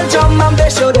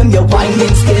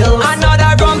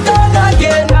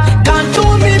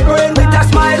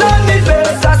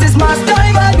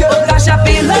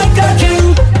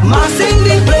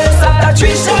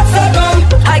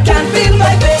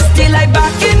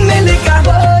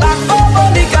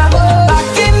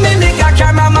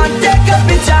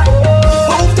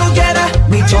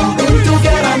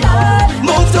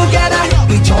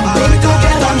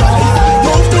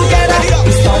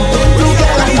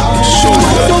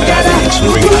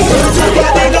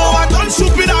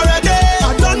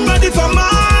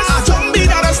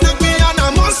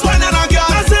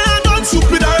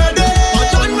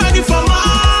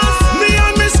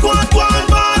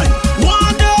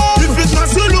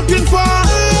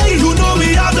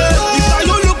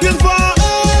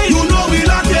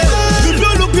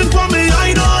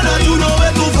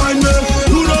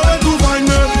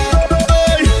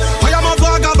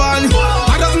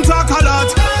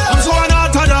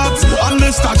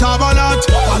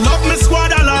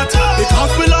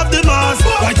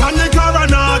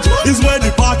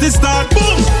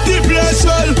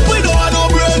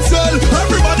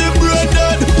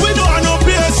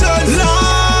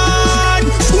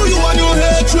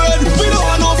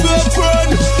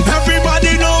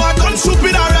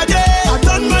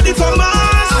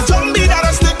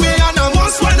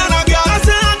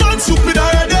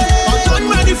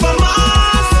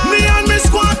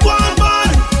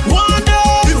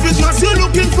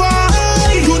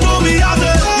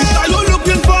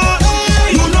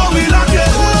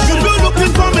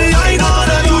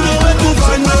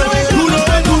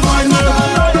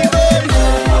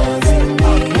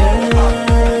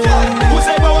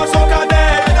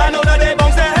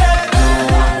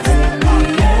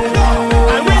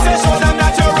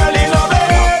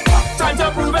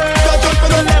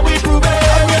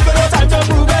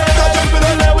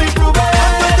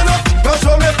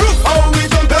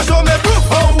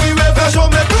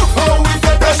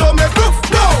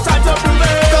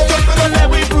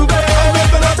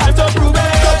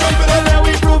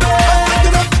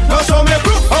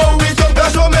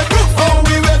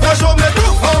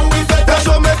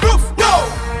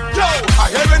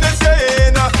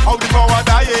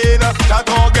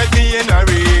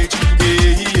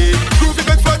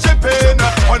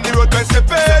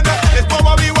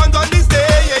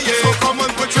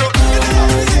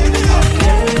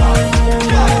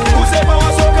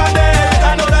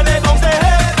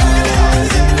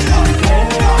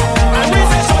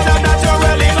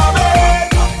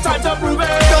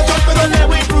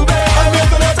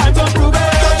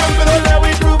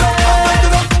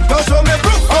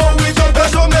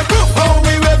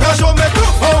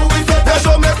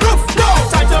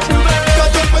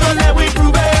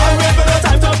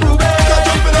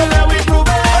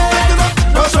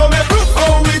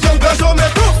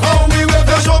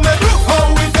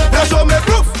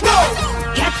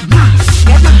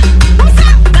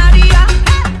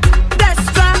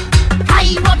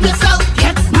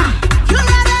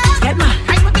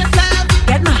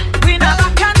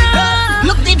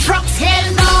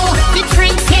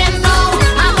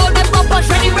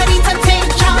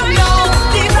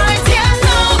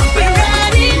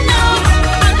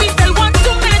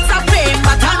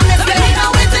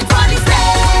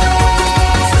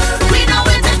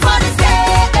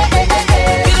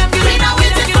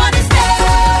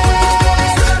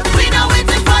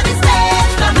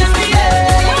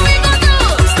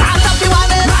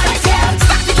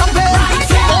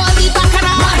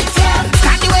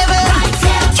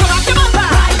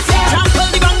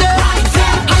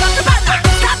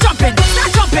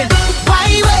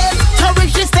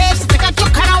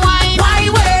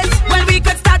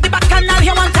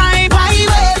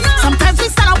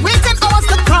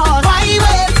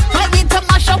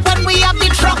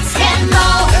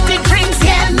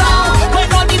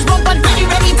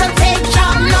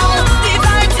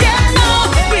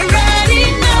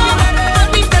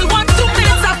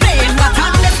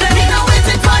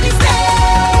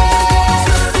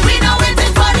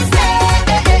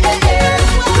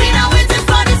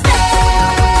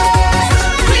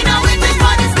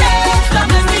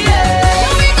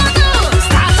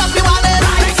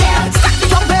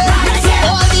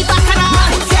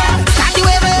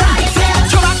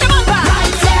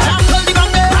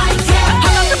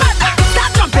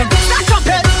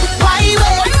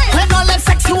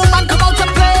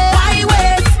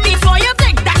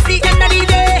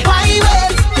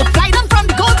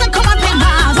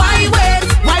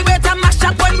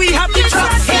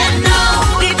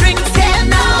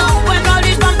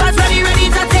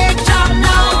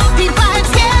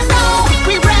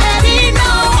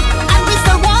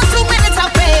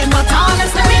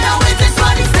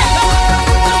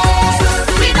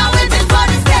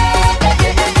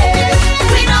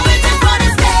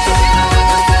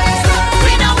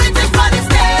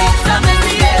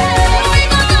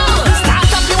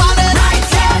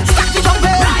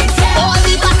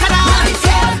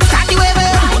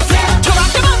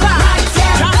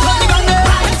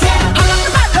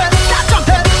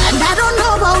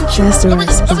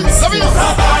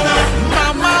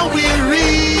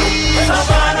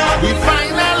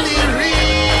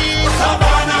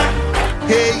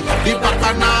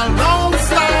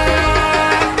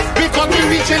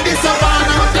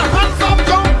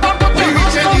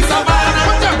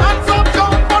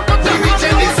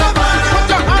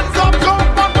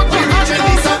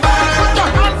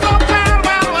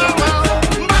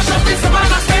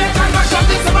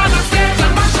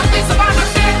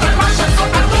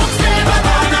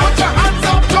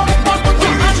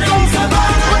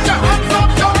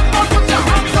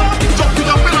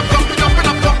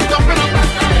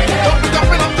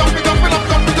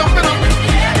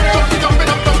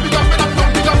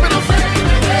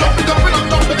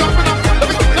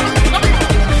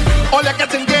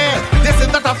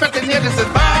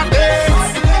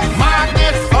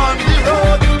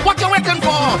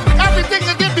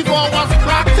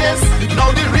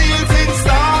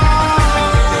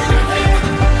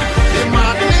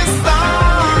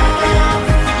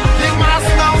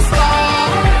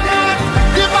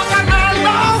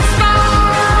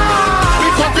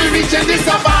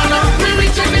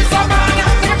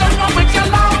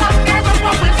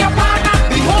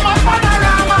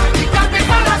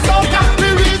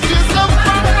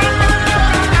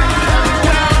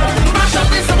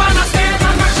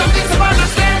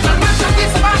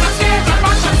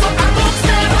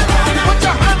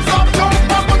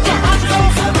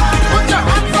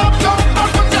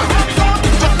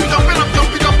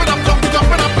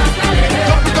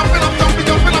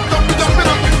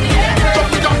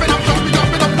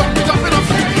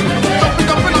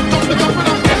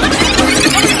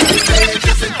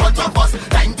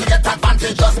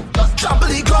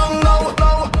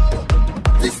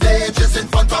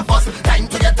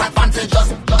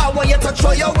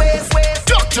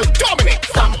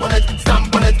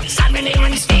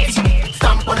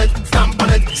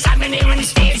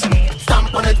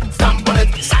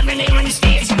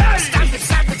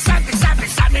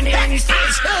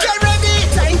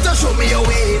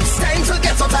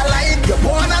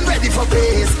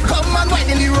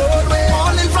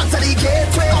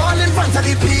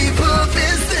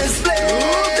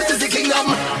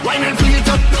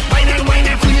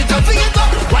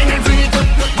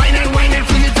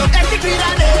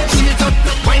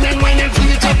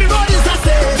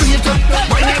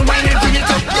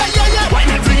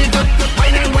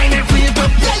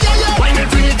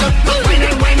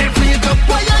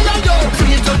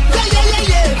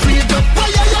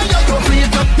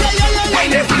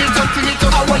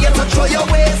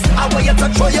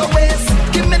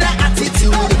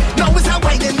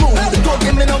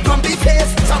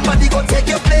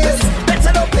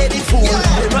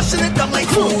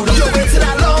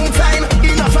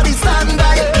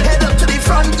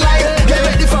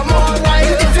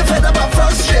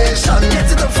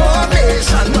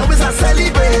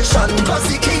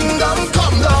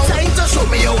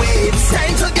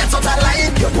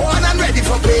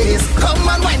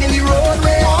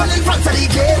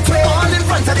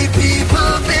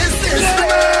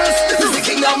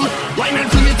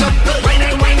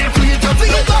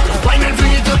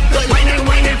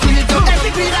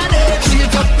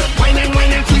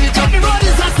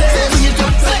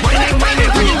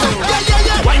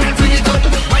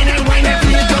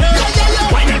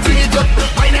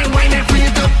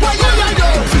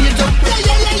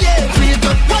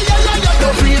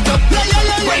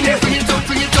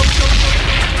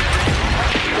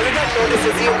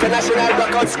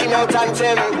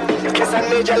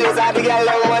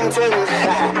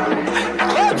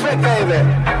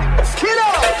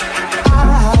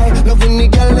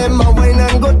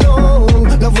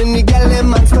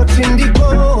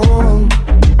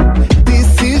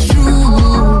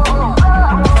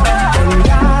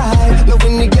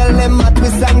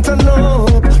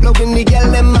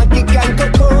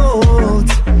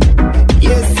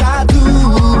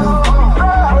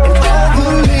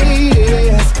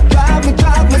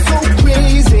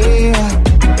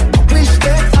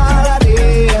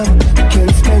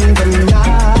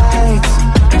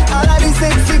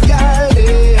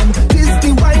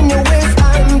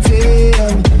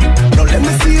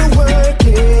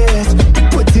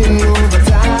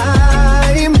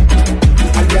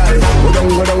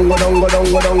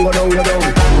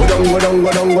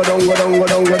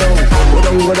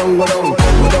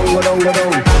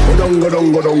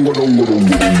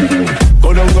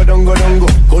 Go down, go down, go down, go.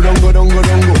 Go down, go down, go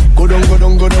down, go. Go down, go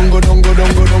down, go down, go down, go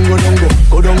down, go down, go down, go.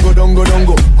 Go down, go down, go down,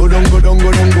 go. Go down, go down,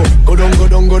 go down, go. Go down, go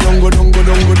down, go down, go down, go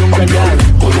down, go down, go down.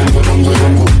 Go down, go down, go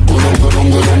down, go. Go down, go down,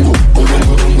 go down, go. Go down,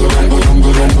 go down, go down,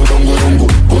 go down, go down, go down, go down, go.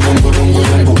 Go down, go down, go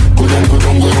down, go. Go down, go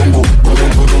down, go down, go. Go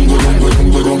down, go down, go down, go down,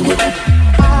 go down, go down.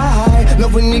 I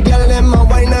love when the girl them a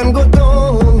wine and go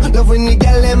down. Love when the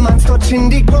girl them a touching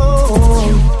the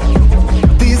ground.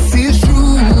 This is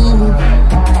true.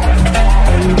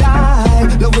 And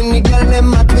I love when the girl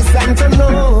them a twist and turn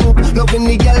up. Love when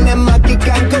the girl them a kick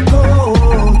and go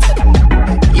out.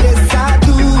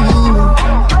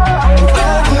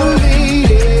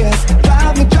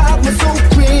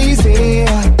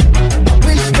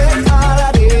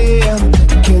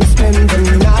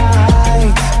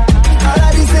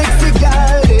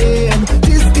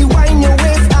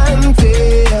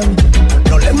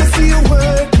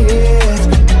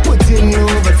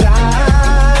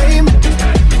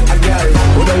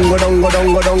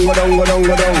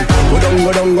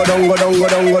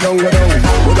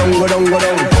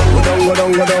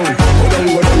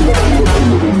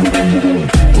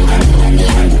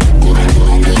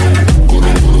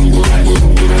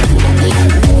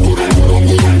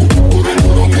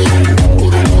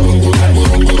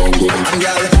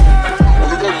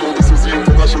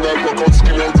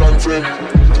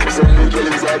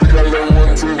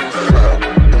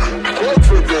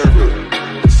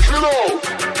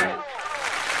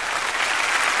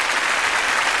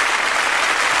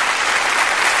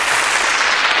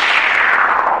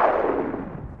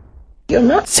 You're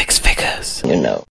not 6 figures, you know.